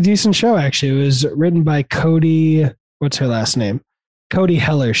a pretty decent show, actually. It was written by Cody. What's her last name? Cody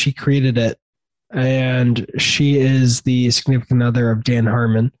Heller. She created it. And she is the significant other of Dan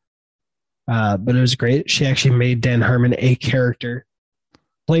Harmon. But it was great. She actually made Dan Harmon a character.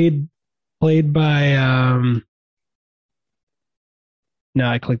 Played by... No,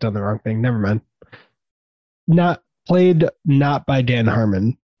 I clicked on the wrong thing. Never mind. Not by Dan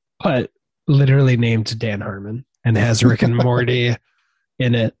Harmon, but literally named Dan Harmon and has Rick and Morty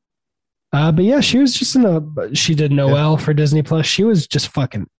in it. But yeah, she was just she did Noelle for Disney Plus. She was just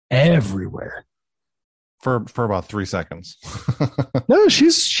fucking everywhere. For about 3 seconds. No,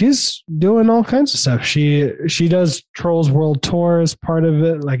 she's doing all kinds of stuff. She does Trolls World Tour as part of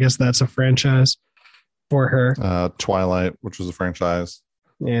it. I guess that's a franchise for her. Twilight, which was a franchise.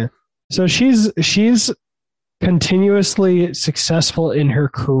 Yeah. So she's continuously successful in her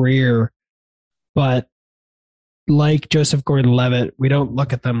career, but like Joseph Gordon-Levitt, we don't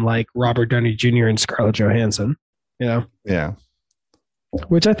look at them like Robert Downey Jr. and Scarlett Johansson, you know? Yeah.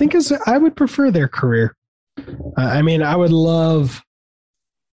 Which I think I would prefer their career. I mean, I would love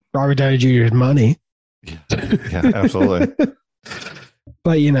Robert Downey Jr.'s money. Yeah, absolutely.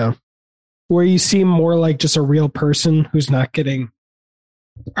 But, you know, where you seem more like just a real person who's not getting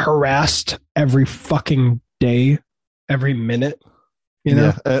harassed every fucking day, every minute. You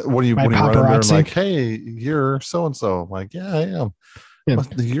know, when you run in there and like, hey, you're so and so. Like, yeah, I am. Yeah.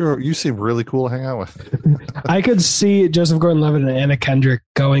 You seem really cool to hang out with. I could see Joseph Gordon-Levitt and Anna Kendrick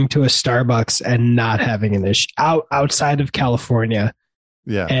going to a Starbucks and not having an issue outside of California.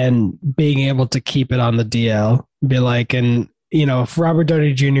 Yeah, and being able to keep it on the DL. Be like, and you know, if Robert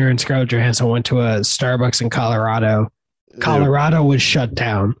Downey Jr. and Scarlett Johansson went to a Starbucks in Colorado would shut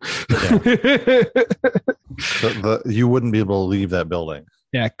down. Yeah. You wouldn't be able to leave that building.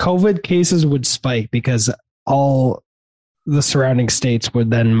 Yeah, COVID cases would spike because all the surrounding states would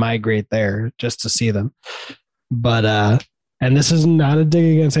then migrate there just to see them. But and this is not a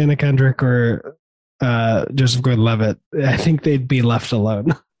dig against Anna Kendrick or Joseph Gordon-Levitt. I think they'd be left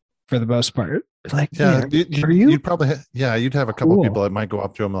alone for the most part. Like, yeah, you'd probably you'd have a couple of people that might go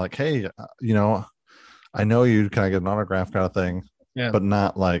up to him like, hey, you know, I know you, can I get an autograph kind of thing, but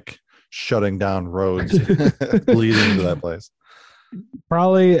not like shutting down roads leading to that place.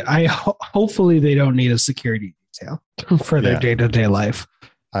 Probably, hopefully they don't need a security detail for their day-to-day life.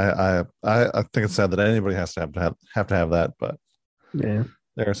 I think it's sad that anybody has to have that, but there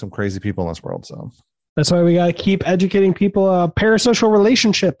are some crazy people in this world, so that's why we got to keep educating people. Parasocial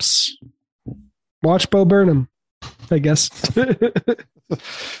relationships. Watch Bo Burnham, I guess.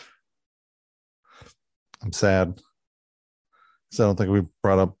 I'm sad. So I don't think we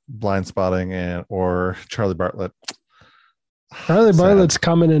brought up Blind Spotting or Charlie Bartlett. Charlie Bartlett's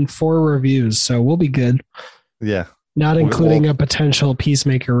coming in 4 reviews, so we'll be good. Yeah. Not including a potential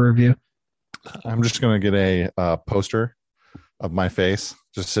Peacemaker review. I'm just going to get a poster of my face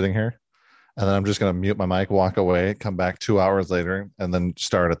just sitting here. And then I'm just going to mute my mic, walk away, come back 2 hours later, and then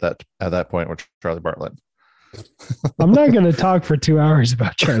start at that point with Charlie Bartlett. I'm not going to talk for 2 hours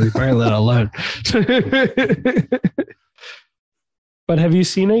about Charlie Bartlett alone. But have you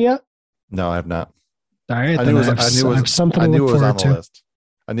seen it yet? No, I have not. All right, I knew it was on the list. I knew it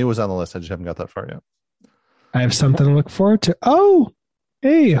was on the list. I just haven't got that far yet. I have something to look forward to. Oh,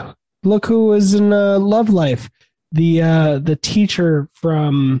 hey, look who was in Love Life. The teacher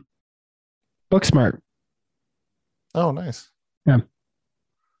from Booksmart. Oh, nice. Yeah.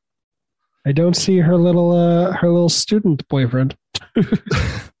 I don't see her little student boyfriend.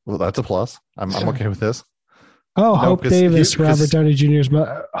 Well, that's a plus. I'm okay with this. Oh, Hope Davis, Robert Downey Jr.'s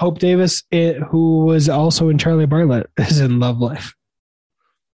Hope Davis, who was also in Charlie Bartlett, is in Love Life.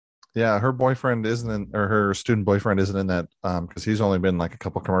 Yeah, her boyfriend her student boyfriend isn't in that because he's only been like a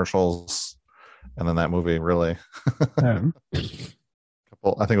couple commercials, and then that movie really. I think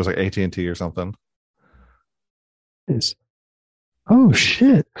it was like AT&T or something. Oh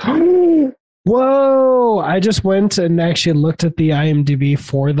shit! Whoa! I just went and actually looked at the IMDb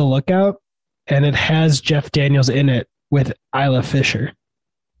for The Lookout, and it has Jeff Daniels in it with Isla Fisher.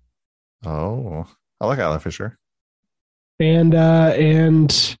 Oh, I like Isla Fisher. And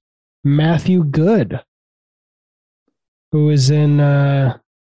Matthew Good, who was in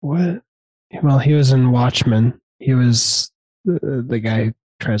what? Well, he was in Watchmen. He was the guy who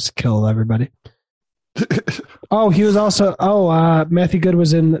tries to kill everybody. Oh, he was also. Matthew Good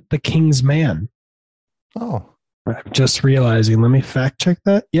was in The King's Man. Oh, I'm just realizing. Let me fact check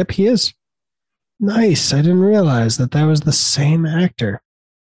that. Yep, he is. Nice. I didn't realize that was the same actor.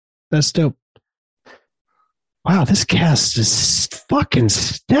 That's dope. Wow, this cast is fucking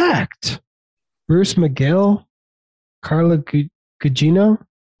stacked. Bruce McGill, Carla Gugino.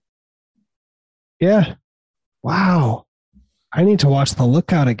 Yeah. Wow. I need to watch The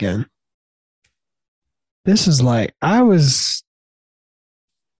Lookout again. This is like, Alex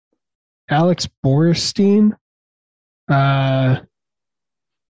Borstein, the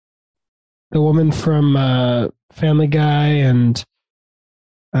woman from Family Guy and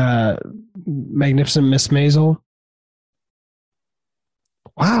Magnificent Miss Maisel.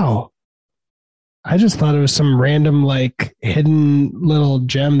 Wow. I just thought it was some random, like, hidden little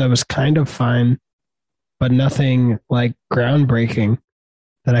gem that was kind of fine, but nothing, like, groundbreaking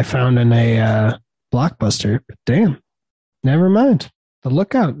that I found in a Blockbuster. But damn, never mind. The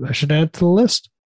Lookout. I should add it to the list.